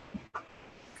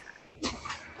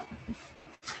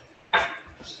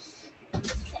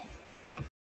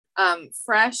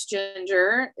 Fresh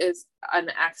ginger is an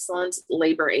excellent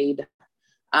labor aid.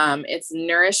 It's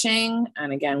nourishing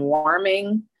and again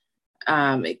warming.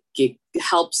 It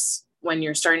helps when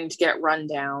you're starting to get run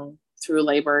down through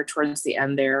labor towards the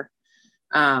end there.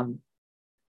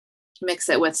 Mix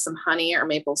it with some honey or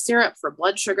maple syrup for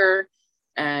blood sugar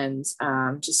and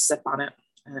just sip on it,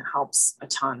 and it helps a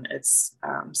ton. It's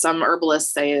some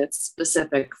herbalists say it's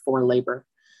specific for labor.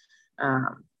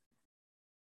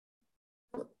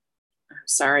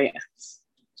 Sorry,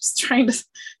 just trying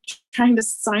to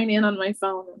sign in on my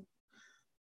phone.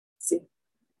 Let's see.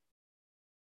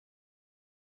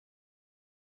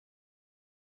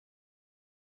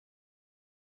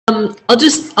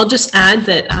 I'll just add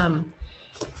that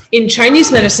in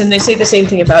Chinese medicine they say the same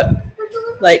thing about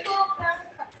like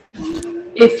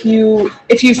if you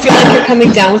feel like you're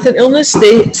coming down with an illness,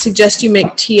 they suggest you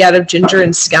make tea out of ginger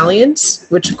and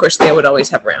scallions, which of course they would always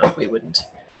have around. We wouldn't,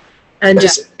 and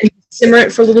just simmer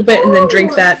it for a little bit and then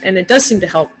drink that, and it does seem to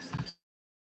help.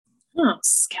 Oh,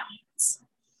 scallions.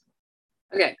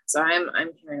 Okay, so I'm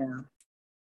here now.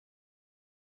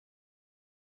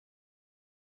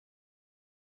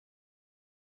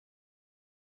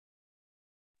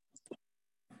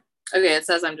 Okay, it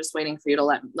says I'm just waiting for you to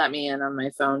let me in on my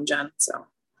phone, Jen. So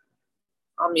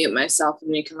I'll mute myself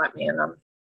and you can let me in on.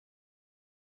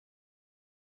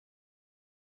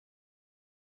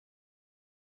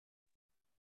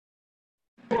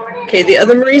 Okay, the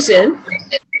other Marie's in.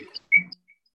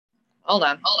 Hold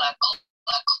on.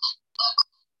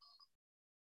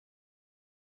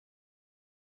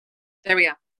 There we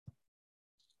go.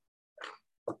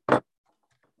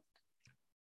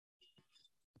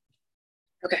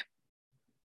 Okay.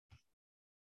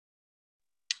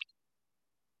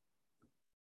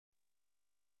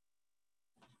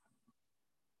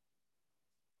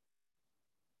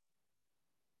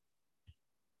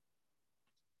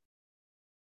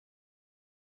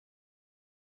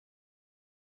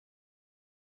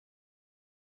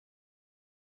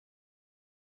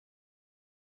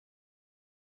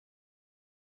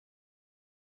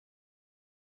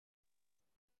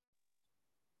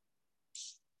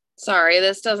 Sorry,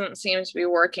 this doesn't seem to be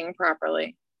working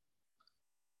properly.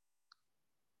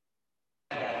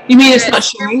 You mean it's not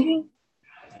sharing?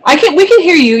 We can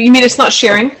hear you. You mean it's not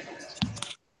sharing?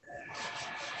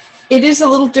 It is a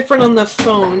little different on the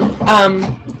phone.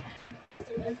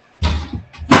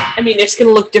 I mean, it's going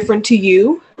to look different to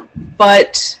you,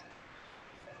 but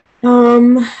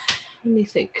let me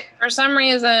think. For some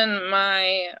reason,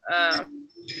 my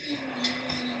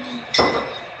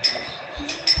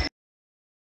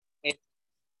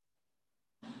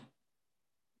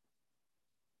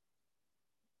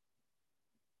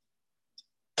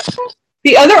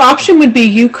The other option would be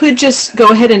you could just go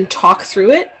ahead and talk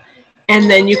through it, and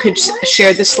then you could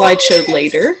share the slideshow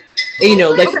later. You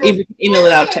know, like email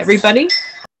it out to everybody.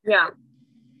 yeah,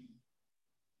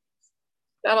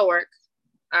 that'll work.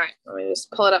 All right, let me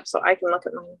just pull it up so I can look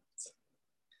at mine.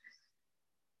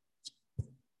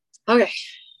 Okay,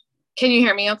 can you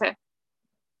hear me? Okay,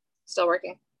 still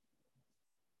working.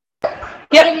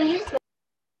 Yep.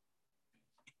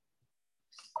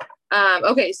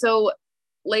 Okay, so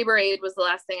labor aid was the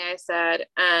last thing I said,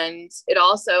 and it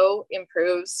also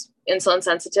improves insulin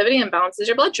sensitivity and balances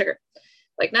your blood sugar,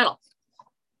 like nettle.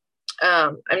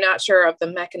 I'm not sure of the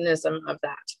mechanism of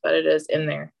that, but it is in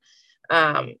there.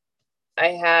 I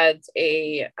had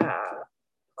a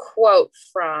quote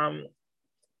from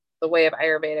The Way of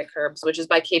Ayurvedic Herbs, which is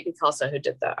by KP Khalsa, who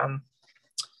did the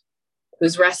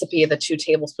whose recipe the 2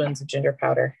 tablespoons of ginger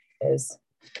powder is.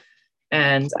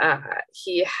 And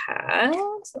he had,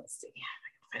 let's see,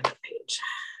 I can find the page.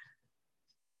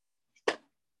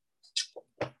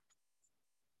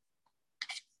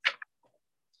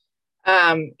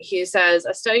 He says,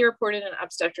 a study reported in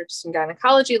Obstetrics and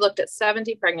Gynecology looked at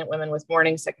 70 pregnant women with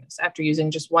morning sickness. After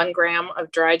using just 1 gram of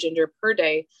dry ginger per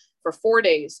day for 4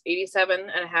 days,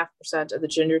 87.5% of the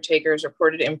ginger takers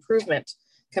reported improvement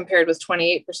compared with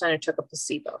 28% who took a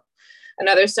placebo.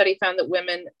 Another study found that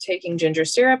women taking ginger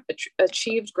syrup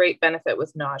achieved great benefit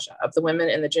with nausea. Of the women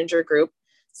in the ginger group,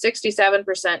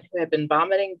 67% who had been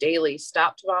vomiting daily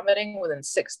stopped vomiting within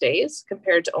 6 days,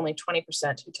 compared to only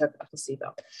 20% who took a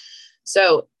placebo.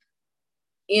 So,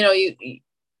 you know,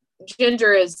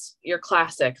 ginger is your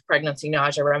classic pregnancy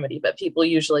nausea remedy, but people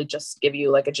usually just give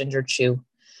you like a ginger chew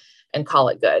and call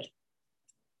it good.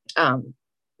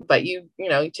 But you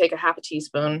take a half a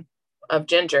teaspoon of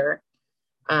ginger,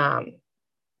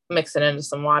 mix it into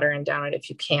some water and down it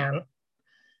if you can.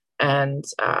 And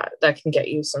that can get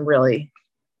you some really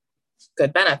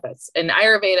good benefits. In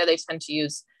Ayurveda, they tend to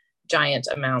use giant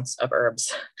amounts of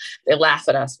herbs. They laugh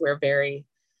at us. We're very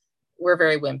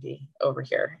wimpy over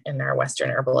here in our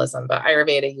Western herbalism, but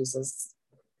Ayurveda uses,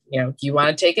 you want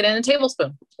to take it in a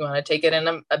tablespoon, you want to take it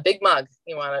in a big mug,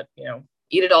 you want to,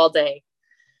 eat it all day.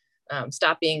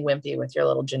 Stop being wimpy with your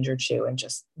little ginger chew and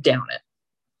just down it.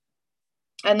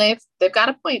 And they've got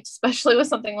a point, especially with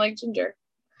something like ginger.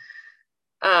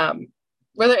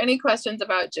 Were there any questions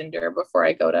about ginger before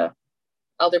I go to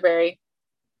elderberry?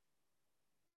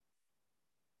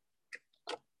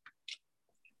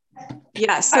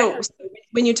 Yeah, so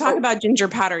when you talk about ginger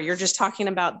powder, you're just talking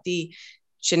about the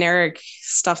generic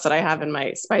stuff that I have in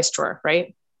my spice drawer,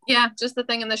 right? Yeah, just the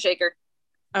thing in the shaker.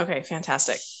 Okay,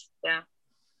 fantastic. Yeah.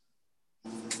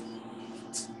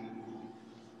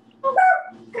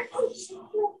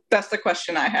 That's the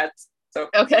question I had. So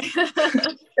okay.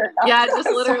 Yeah, just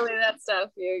literally that stuff.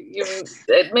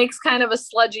 It makes kind of a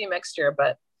sludgy mixture,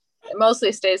 but it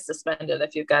mostly stays suspended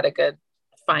if you've got a good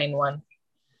fine one.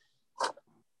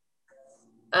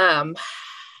 Let's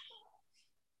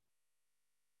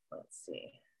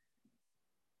see.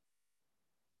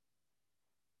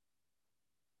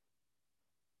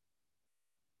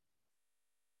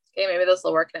 Okay, maybe this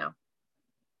will work now.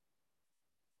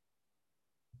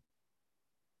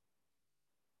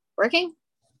 Working?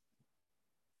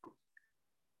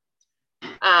 Yeah.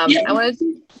 I wanted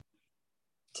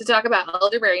to talk about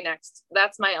elderberry next.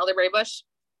 That's my elderberry bush.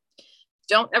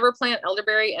 Don't ever plant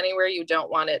elderberry anywhere you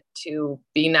don't want it to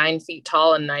be 9 feet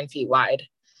tall and 9 feet wide,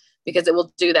 because it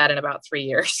will do that in about 3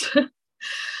 years.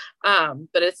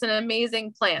 But it's an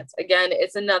amazing plant. Again,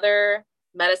 it's another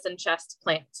medicine chest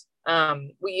plant.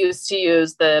 We used to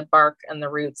use the bark and the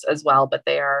roots as well, but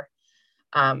they are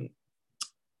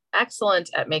excellent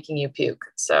at making you puke.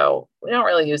 So we don't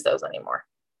really use those anymore.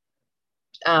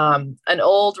 An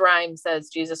old rhyme says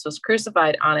Jesus was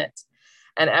crucified on it,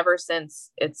 and ever since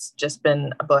it's just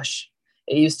been a bush.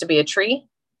 It used to be a tree,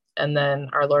 and then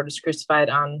our Lord was crucified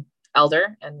on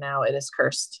elder, and now it is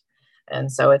cursed. And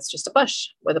so it's just a bush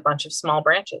with a bunch of small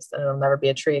branches, and it'll never be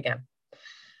a tree again.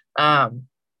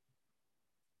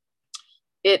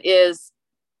 It is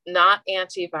not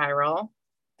antiviral,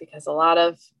 because a lot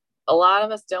of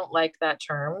us don't like that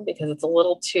term, because it's a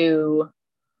little too,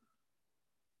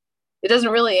 it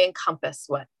doesn't really encompass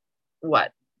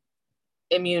what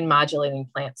immune modulating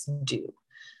plants do.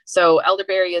 So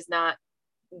elderberry is not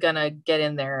gonna get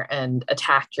in there and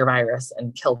attack your virus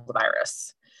and kill the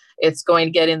virus. It's going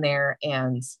to get in there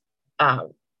and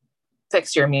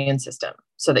fix your immune system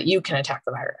so that you can attack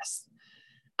the virus.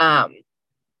 And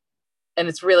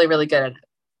it's really, really good at it.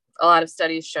 A lot of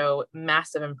studies show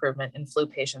massive improvement in flu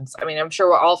patients. I mean, I'm sure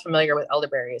we're all familiar with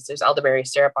elderberries. There's elderberry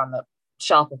syrup on the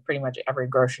shelf of pretty much every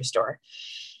grocery store.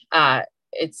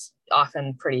 It's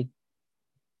often pretty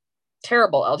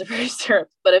terrible elderberry syrup,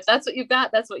 but if that's what you've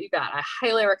got, that's what you got. I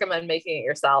highly recommend making it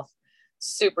yourself.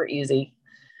 Super easy.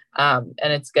 And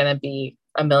it's going to be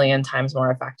 1,000,000 times more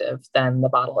effective than the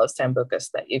bottle of Sambucus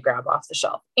that you grab off the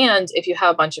shelf. And if you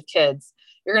have a bunch of kids,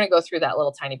 you're going to go through that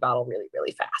little tiny bottle really,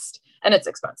 really fast, and it's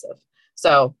expensive.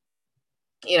 So,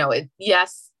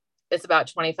 yes, it's about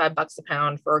 $25 a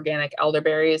pound for organic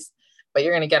elderberries, but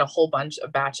you're going to get a whole bunch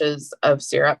of batches of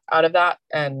syrup out of that,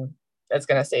 and it's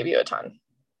going to save you a ton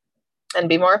and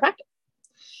be more effective.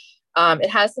 It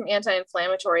has some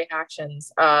anti-inflammatory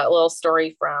actions. A little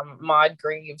story from Maud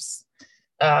Greaves,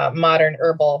 Modern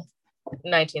Herbal,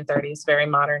 1930s, very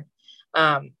modern,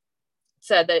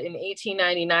 said that in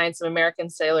 1899, some American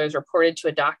sailors reported to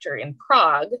a doctor in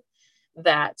Prague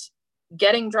that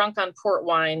getting drunk on port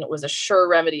wine was a sure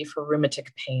remedy for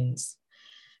rheumatic pains.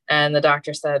 And the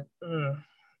doctor said,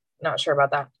 not sure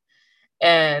about that.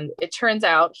 And it turns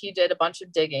out he did a bunch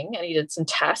of digging and he did some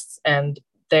tests, and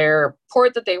their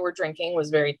port that they were drinking was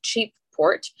very cheap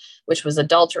port, which was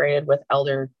adulterated with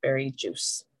elderberry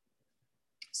juice.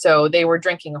 So they were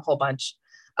drinking a whole bunch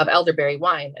of elderberry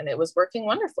wine, and it was working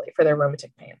wonderfully for their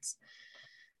rheumatic pains.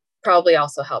 Probably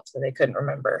also helped that they couldn't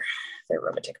remember their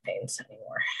rheumatic pains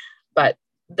anymore. But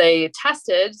they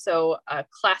tested, so a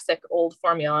classic old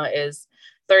formula is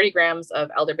 30 grams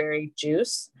of elderberry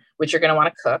juice, which you're going to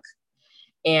want to cook,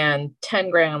 and 10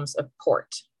 grams of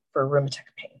port for rheumatic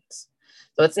pains.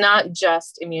 So it's not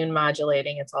just immune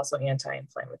modulating, it's also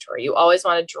anti-inflammatory. You always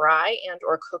want to dry and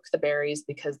or cook the berries,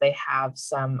 because they have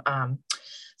some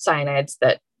cyanides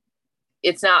that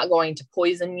it's not going to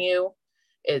poison you.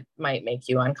 It might make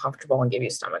you uncomfortable and give you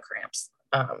stomach cramps.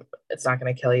 It's not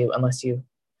going to kill you unless you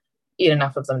eat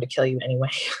enough of them to kill you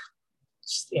anyway.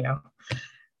 Just,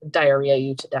 diarrhea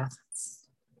you to death. It's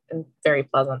very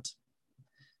pleasant.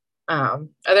 Are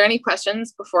there any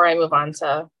questions before I move on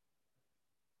to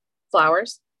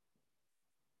flowers?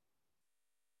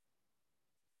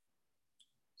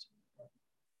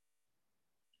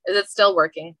 Is it still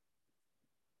working?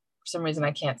 For some reason,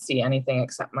 I can't see anything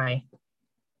except my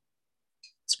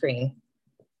screen.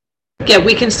 Yeah,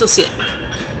 we can still see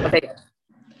it. Okay, good.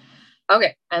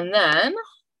 Okay, and then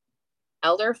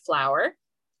elderflower.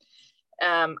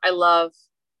 I love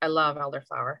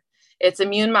elderflower. It's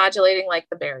immune modulating like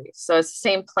the berries. So it's the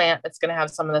same plant that's going to have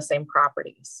some of the same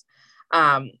properties.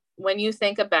 When you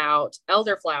think about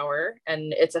elderflower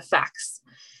and its effects,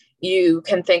 you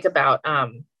can think about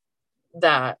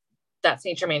that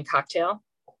Saint Germain cocktail.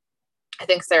 I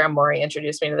think Sarah Morey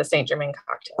introduced me to the Saint Germain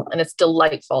cocktail, and it's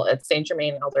delightful. It's Saint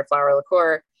Germain elderflower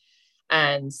liqueur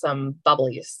and some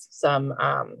bubblies.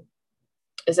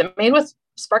 Is it made with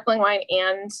sparkling wine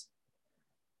and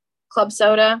club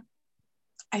soda?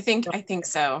 I think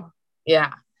so.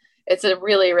 Yeah, it's a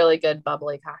really, really good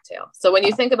bubbly cocktail. So when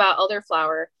you think about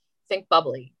elderflower, think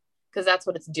bubbly, because that's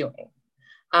what it's doing.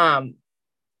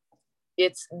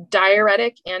 It's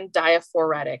diuretic and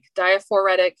diaphoretic.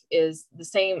 Diaphoretic is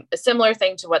a similar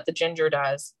thing to what the ginger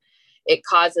does. It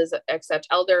causes, except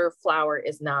elderflower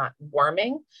is not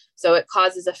warming. So it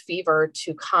causes a fever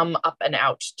to come up and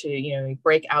out, to,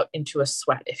 break out into a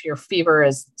sweat. If your fever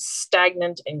is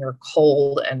stagnant and you're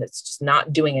cold and it's just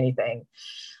not doing anything,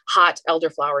 hot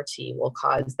elderflower tea will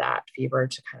cause that fever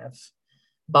to kind of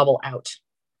bubble out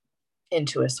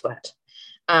into a sweat.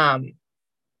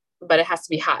 but it has to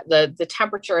be hot. The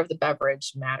temperature of the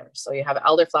beverage matters. So you have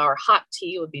elderflower hot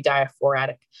tea would be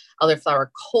diaphoretic. Elderflower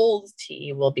cold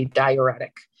tea will be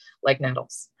diuretic, like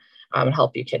nettles, and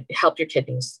help your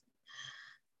kidneys.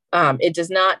 It does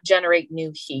not generate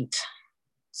new heat.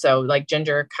 So like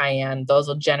ginger, cayenne, those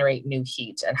will generate new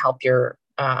heat and help your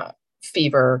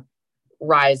fever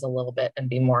rise a little bit and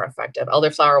be more effective.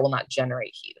 Elderflower will not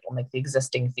generate heat. It will make the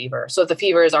existing fever. So if the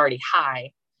fever is already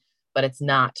high, but it's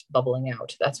not bubbling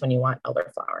out, that's when you want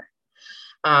elderflower.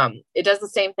 It does the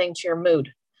same thing to your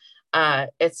mood.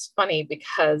 It's funny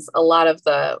because a lot of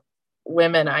the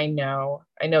women I know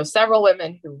several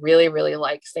women who really, really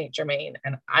like Saint Germain,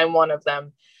 and I'm one of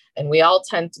them. And we all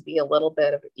tend to be a little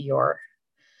bit of Eeyore.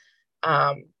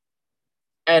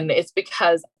 And it's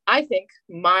because I think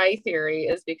my theory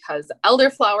is because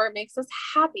elderflower makes us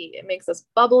happy. It makes us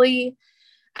bubbly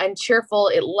and cheerful.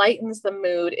 It lightens the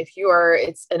mood.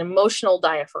 It's an emotional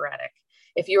diaphoretic.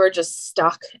 If you are just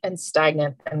stuck and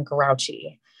stagnant and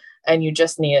grouchy and you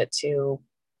just need it to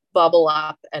bubble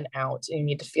up and out, and you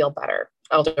need to feel better,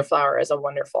 elderflower is a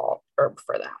wonderful herb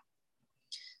for that.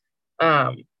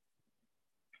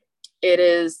 It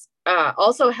is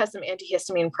also has some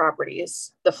antihistamine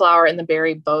properties. The flower and the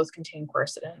berry both contain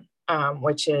quercetin,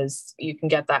 which is, you can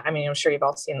get that. I mean, I'm sure you've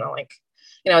all seen the,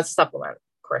 it's a supplement,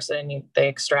 quercetin. They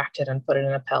extract it and put it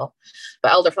in a pill.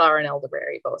 But elderflower and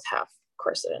elderberry both have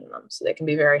quercetin in them, so they can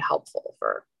be very helpful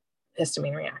for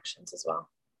histamine reactions as well.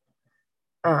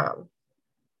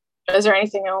 Is there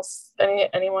anything else?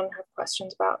 Anyone have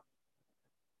questions about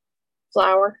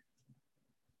flower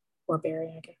or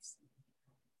berry, I guess?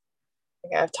 I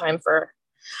think I have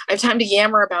time to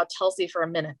yammer about Tulsi for a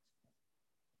minute.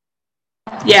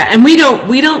 Yeah, and we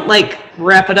don't like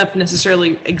wrap it up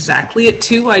necessarily exactly at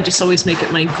 2. I just always make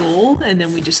it my goal, and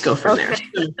then we just go from there. So,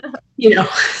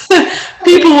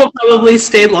 people will probably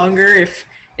stay longer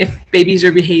if babies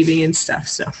are behaving and stuff.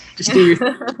 So just do your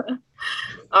thing.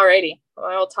 Alrighty, well,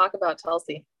 I will talk about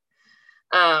Tulsi.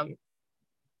 I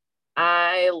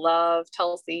love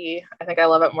Tulsi. I think I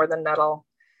love it more than nettle.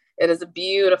 It is a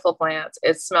beautiful plant.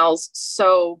 It smells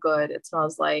so good. It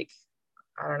smells like,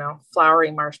 I don't know,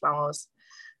 flowery marshmallows.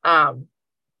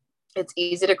 It's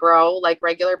easy to grow like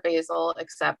regular basil,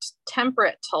 except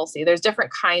temperate Tulsi. There's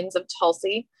different kinds of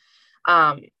Tulsi.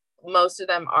 Most of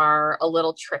them are a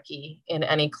little tricky in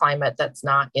any climate that's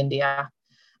not India.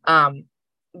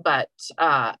 But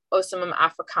Ocimum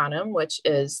africanum, which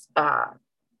is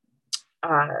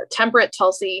temperate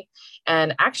Tulsi.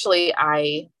 And actually,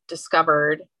 I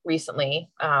discovered recently,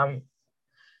 my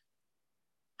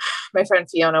friend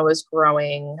Fiona was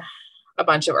growing a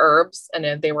bunch of herbs,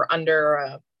 and they were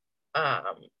under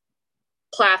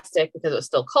plastic because it was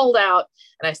still cold out.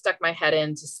 And I stuck my head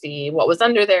in to see what was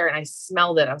under there, and I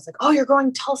smelled it. I was like, "Oh, you're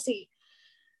growing Tulsi."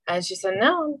 And she said,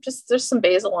 "No, there's some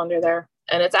basil under there."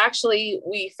 And it's actually,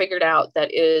 we figured out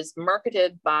that it is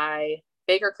marketed by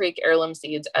Baker Creek Heirloom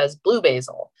Seeds as blue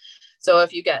basil. So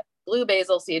if you get blue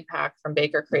basil seed pack from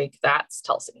Baker Creek, that's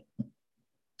Tulsi.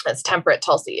 That's temperate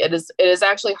Tulsi. It is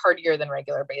actually hardier than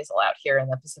regular basil out here in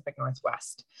the Pacific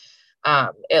Northwest.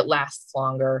 It lasts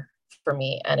longer for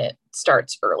me, and it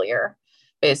starts earlier.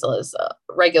 Basil is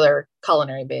regular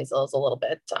culinary basil is a little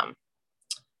bit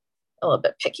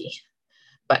picky,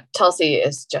 but Tulsi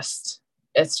is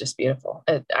it's just beautiful.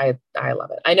 I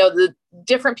love it. I know the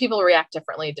different people react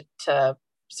differently to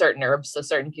certain herbs, so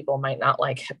certain people might not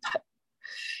like it, but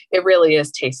it really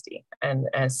is tasty and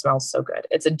it smells so good.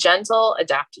 It's a gentle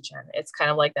adaptogen. It's kind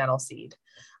of like nettle seed.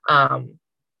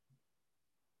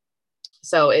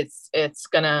 So it's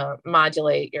gonna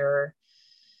modulate your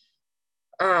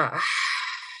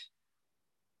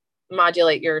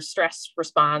stress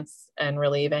response and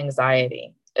relieve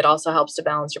anxiety. It also helps to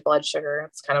balance your blood sugar.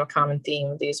 It's kind of a common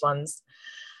theme of these ones.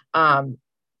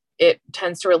 It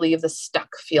tends to relieve the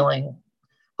stuck feeling,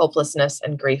 hopelessness,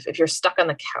 and grief. If you're stuck on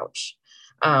the couch,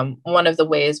 one of the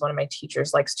ways one of my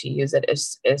teachers likes to use it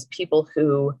is people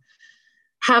who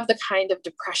have the kind of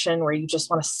depression where you just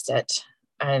want to sit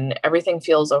and everything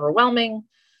feels overwhelming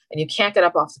and you can't get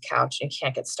up off the couch and you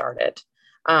can't get started.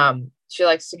 She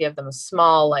likes to give them a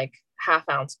small,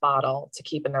 half-ounce bottle to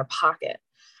keep in their pocket.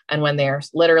 And when they're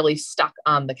literally stuck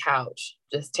on the couch,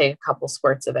 just take a couple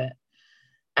squirts of it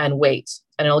and wait,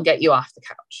 and it'll get you off the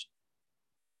couch.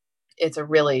 It's a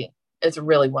really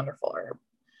wonderful herb.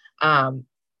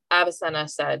 Avicenna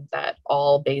said that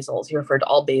all basils, he referred to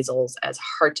all basils as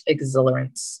heart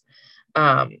exhilarants.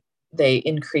 They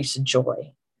increase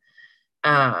joy.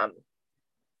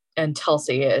 And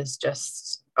Tulsi is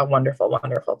just a wonderful,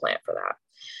 wonderful plant for that.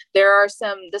 There are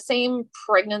the same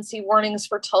pregnancy warnings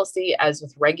for Tulsi as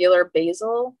with regular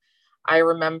basil. I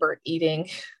remember eating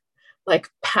like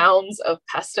pounds of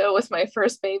pesto with my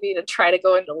first baby to try to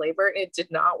go into labor. It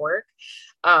did not work.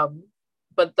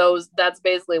 But that's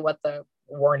basically what the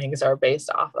warnings are based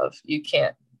off of. You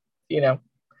can't,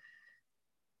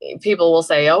 people will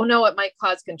say, oh no, it might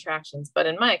cause contractions. But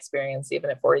in my experience, even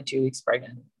at 42 weeks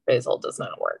pregnant, basal does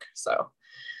not work. So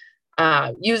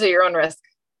use at your own risk,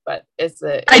 but I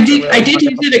did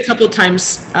use it a couple of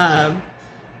times.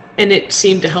 And it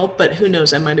seemed to help, but who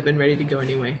knows? I might have been ready to go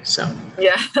anyway. So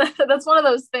yeah, that's one of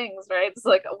those things, right? It's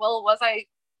like, well, was I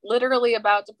literally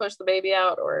about to push the baby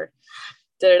out, or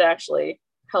did it actually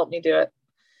help me do it?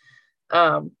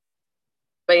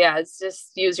 But yeah, it's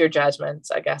just use your judgment,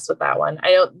 I guess, with that one.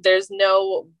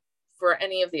 For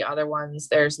any of the other ones,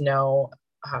 there's no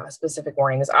specific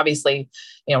warnings. Obviously,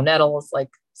 nettles like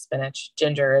spinach,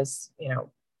 ginger is,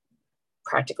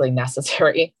 practically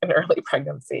necessary in early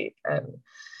pregnancy, and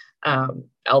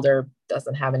elder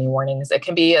doesn't have any warnings. It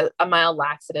can be a mild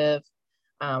laxative,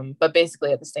 but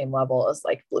basically at the same level as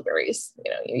like blueberries.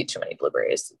 You eat too many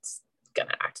blueberries, it's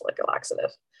gonna act like a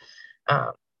laxative.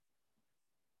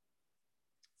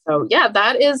 So yeah,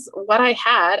 that is what I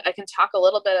had. I can talk a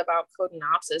little bit about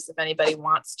Codenopsis if anybody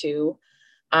wants to.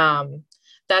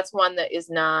 That's one that is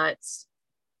not,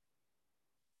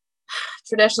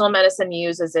 traditional medicine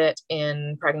uses it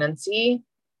in pregnancy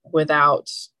without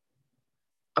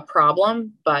a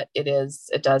problem, but it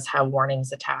does have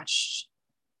warnings attached.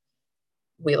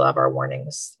 We love our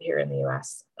warnings here in the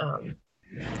US.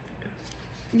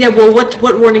 Yeah, well,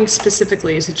 what warning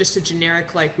specifically? Is it just a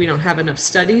generic, like we don't have enough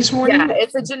studies warning? Yeah,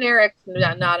 it's a generic,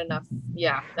 not enough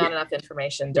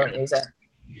information, don't use it.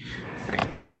 Right.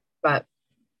 But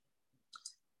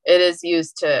it is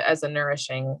used as a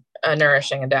nourishing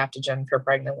adaptogen for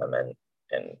pregnant women,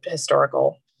 and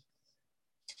historical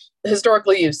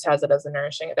use has it as a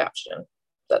nourishing adaptogen.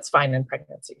 That's fine in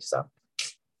pregnancy, so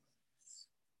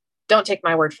don't take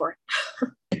my word for it.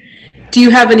 Do you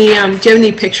have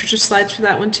any pictures or slides for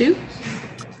that one too?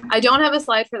 I don't have a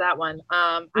slide for that one.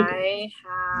 I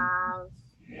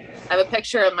have a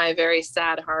picture of my very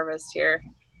sad harvest here.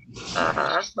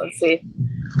 Let's see.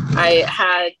 I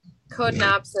had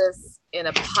Codenopsis in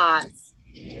a pot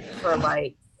for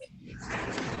I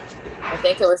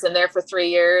think it was in there for 3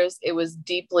 years. It was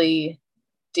deeply,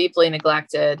 deeply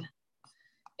neglected.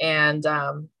 And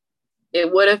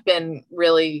it would have been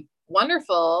really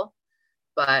wonderful,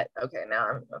 but okay, now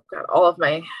I've got all of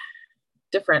my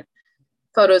different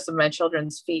photos of my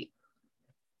children's feet.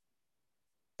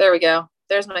 There we go.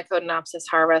 There's my Codenopsis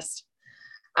harvest.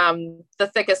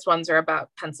 The thickest ones are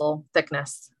about pencil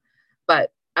thickness,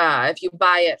 but if you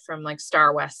buy it from like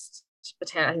Star West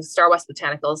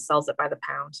Botanicals sells it by the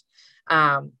pound,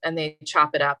 and they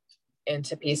chop it up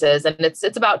into pieces, and it's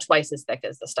about twice as thick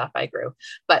as the stuff I grew.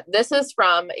 But this is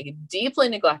from a deeply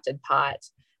neglected pot,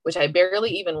 which I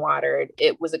barely even watered.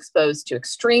 It was exposed to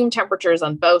extreme temperatures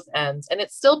on both ends, and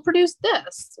it still produced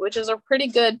this, which is a pretty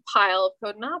good pile of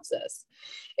Codenopsis.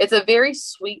 It's a very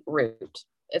sweet root.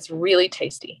 It's really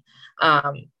tasty.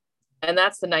 And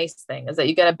that's the nice thing, is that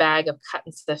you get a bag of cut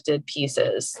and sifted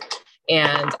pieces,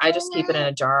 and I just keep it in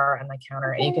a jar on my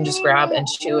counter, and you can just grab and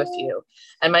chew a few.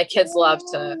 And my kids love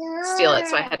to steal it,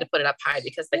 so I had to put it up high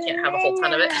because they can't have a whole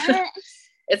ton of it.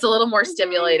 It's a little more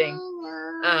stimulating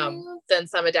than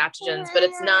some adaptogens, but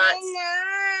it's not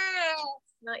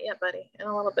yet, buddy. In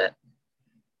a little bit.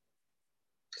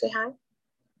 Say hi.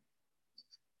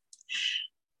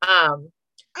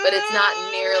 But it's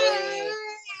not nearly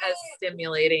as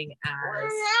stimulating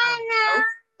as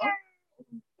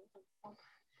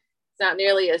it's not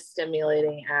nearly as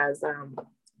stimulating as I don't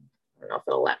know if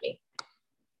it'll let me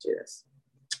do this.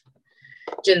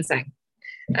 Ginseng.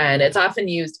 And it's often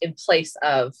used in place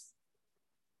of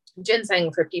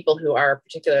ginseng for people who are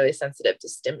particularly sensitive to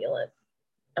stimulant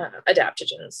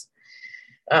adaptogens.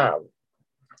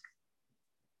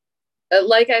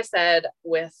 Like I said,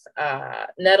 with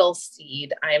nettle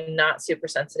seed, I'm not super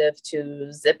sensitive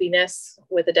to zippiness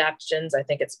with adaptogens. I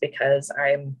think it's because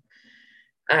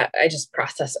I just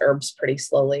process herbs pretty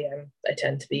slowly. I'm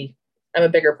a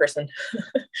bigger person,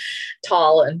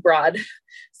 tall and broad.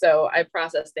 So I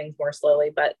process things more slowly,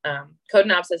 but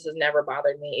Codenopsis has never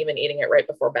bothered me, even eating it right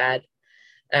before bed.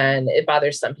 And it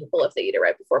bothers some people if they eat it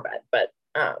right before bed, but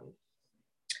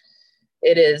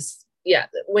it is, yeah,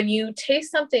 when you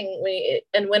taste something,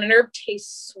 when an herb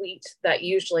tastes sweet, that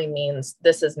usually means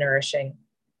this is nourishing.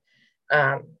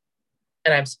 And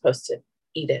I'm supposed to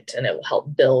eat it, and it will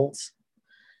help build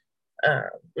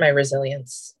my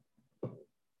resilience.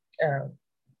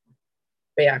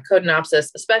 But yeah,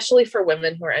 Codenopsis, especially for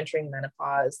women who are entering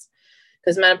menopause,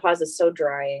 because menopause is so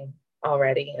drying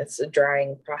already. It's a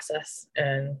drying process.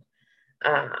 And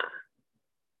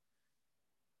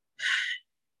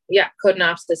yeah,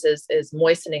 Codenopsis is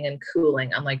moistening and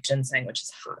cooling, unlike ginseng, which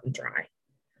is hot and dry.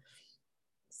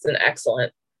 It's an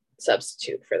excellent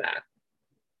substitute for that.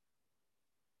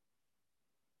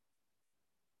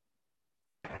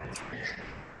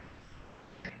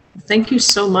 Thank you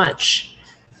so much.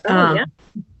 Oh, yeah.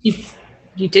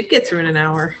 You did get through in an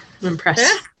hour. I'm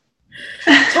impressed.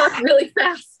 Yeah. Talk really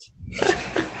fast.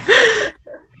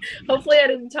 Hopefully I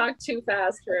didn't talk too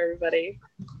fast for everybody.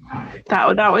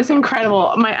 That was incredible.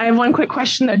 I have one quick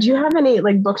question though. Do you have any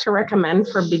like books to recommend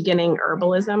for beginning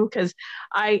herbalism? Because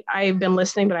I've been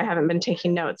listening, but I haven't been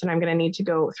taking notes, and I'm going to need to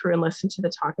go through and listen to the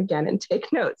talk again and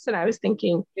take notes. And I was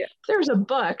thinking, if there's a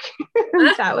book,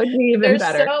 that would be even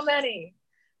better. There's so many.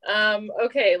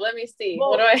 Okay, let me see.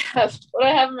 Well, what do I have? What do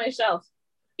I have on my shelf?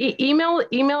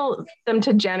 Email them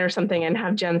to Jen or something and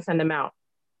have Jen send them out.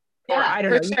 Yeah, or I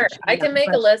don't know. Sure. I can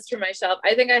make a list for my shelf.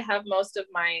 I think I have most of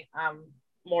my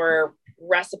more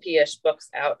recipe-ish books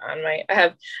out on my. I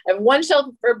have one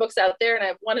shelf for books out there, and I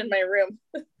have one in my room,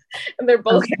 and they're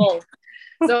both full.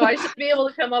 So I should be able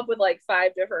to come up with like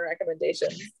 5 different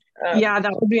recommendations. Yeah,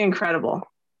 that would be incredible.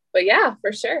 But yeah,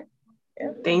 for sure.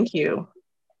 Yeah. Thank you.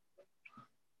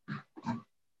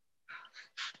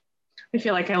 I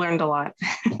feel like I learned a lot.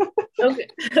 Okay.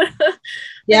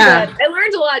 Yeah. I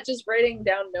learned a lot just writing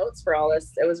down notes for all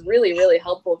this. It was really, really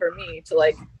helpful for me to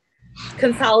like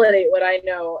consolidate what I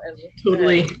know and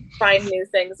totally find new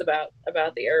things about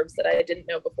the herbs that I didn't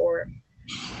know before.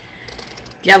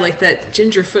 Yeah, like that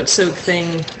ginger foot soak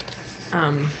thing.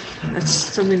 That's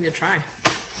something to try.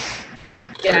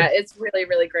 Yeah, it's really,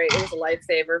 really great. It was a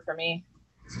lifesaver for me.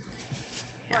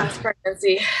 Yeah. Last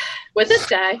pregnancy with this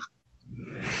guy.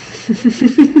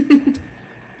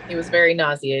 He was very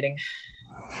nauseating.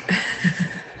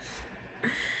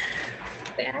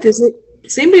 Does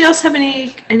anybody else have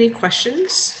any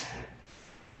questions?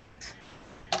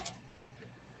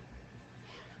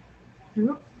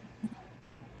 Yeah,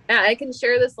 I can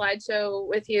share the slideshow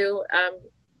with you.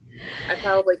 I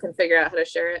probably can figure out how to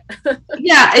share it.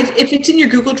 Yeah, if it's in your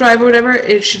Google Drive or whatever,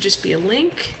 it should just be a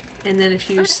link. And then if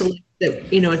you select that,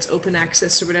 it's open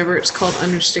access or whatever, it's called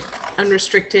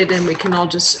unrestricted, and we can all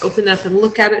just open up and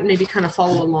look at it and maybe kind of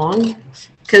follow along.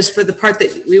 Because for the part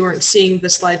that we weren't seeing the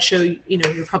slideshow,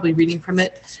 you're probably reading from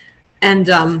it. And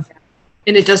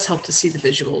it does help to see the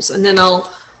visuals. And then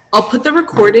I'll put the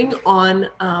recording on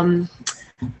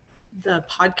the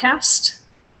podcast,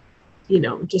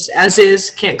 just as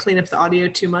is. Can't clean up the audio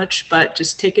too much, but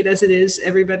just take it as it is,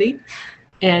 everybody.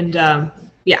 And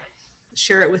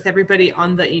share it with everybody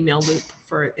on the email loop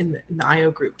in the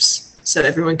IO groups, so that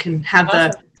everyone can have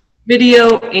the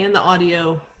video and the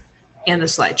audio and the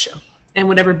slideshow and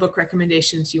whatever book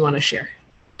recommendations you want to share.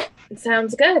 It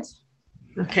sounds good.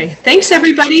 Okay. Thanks,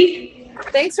 everybody.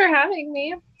 Thanks for having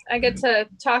me. I get to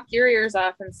talk your ears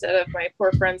off instead of my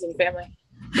poor friends and family.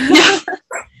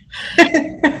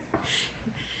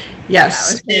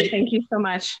 Yes. Thank you so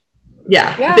much.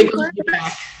 Yeah. I think we'll get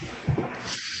back.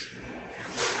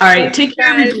 All right. Take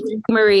care, Marie.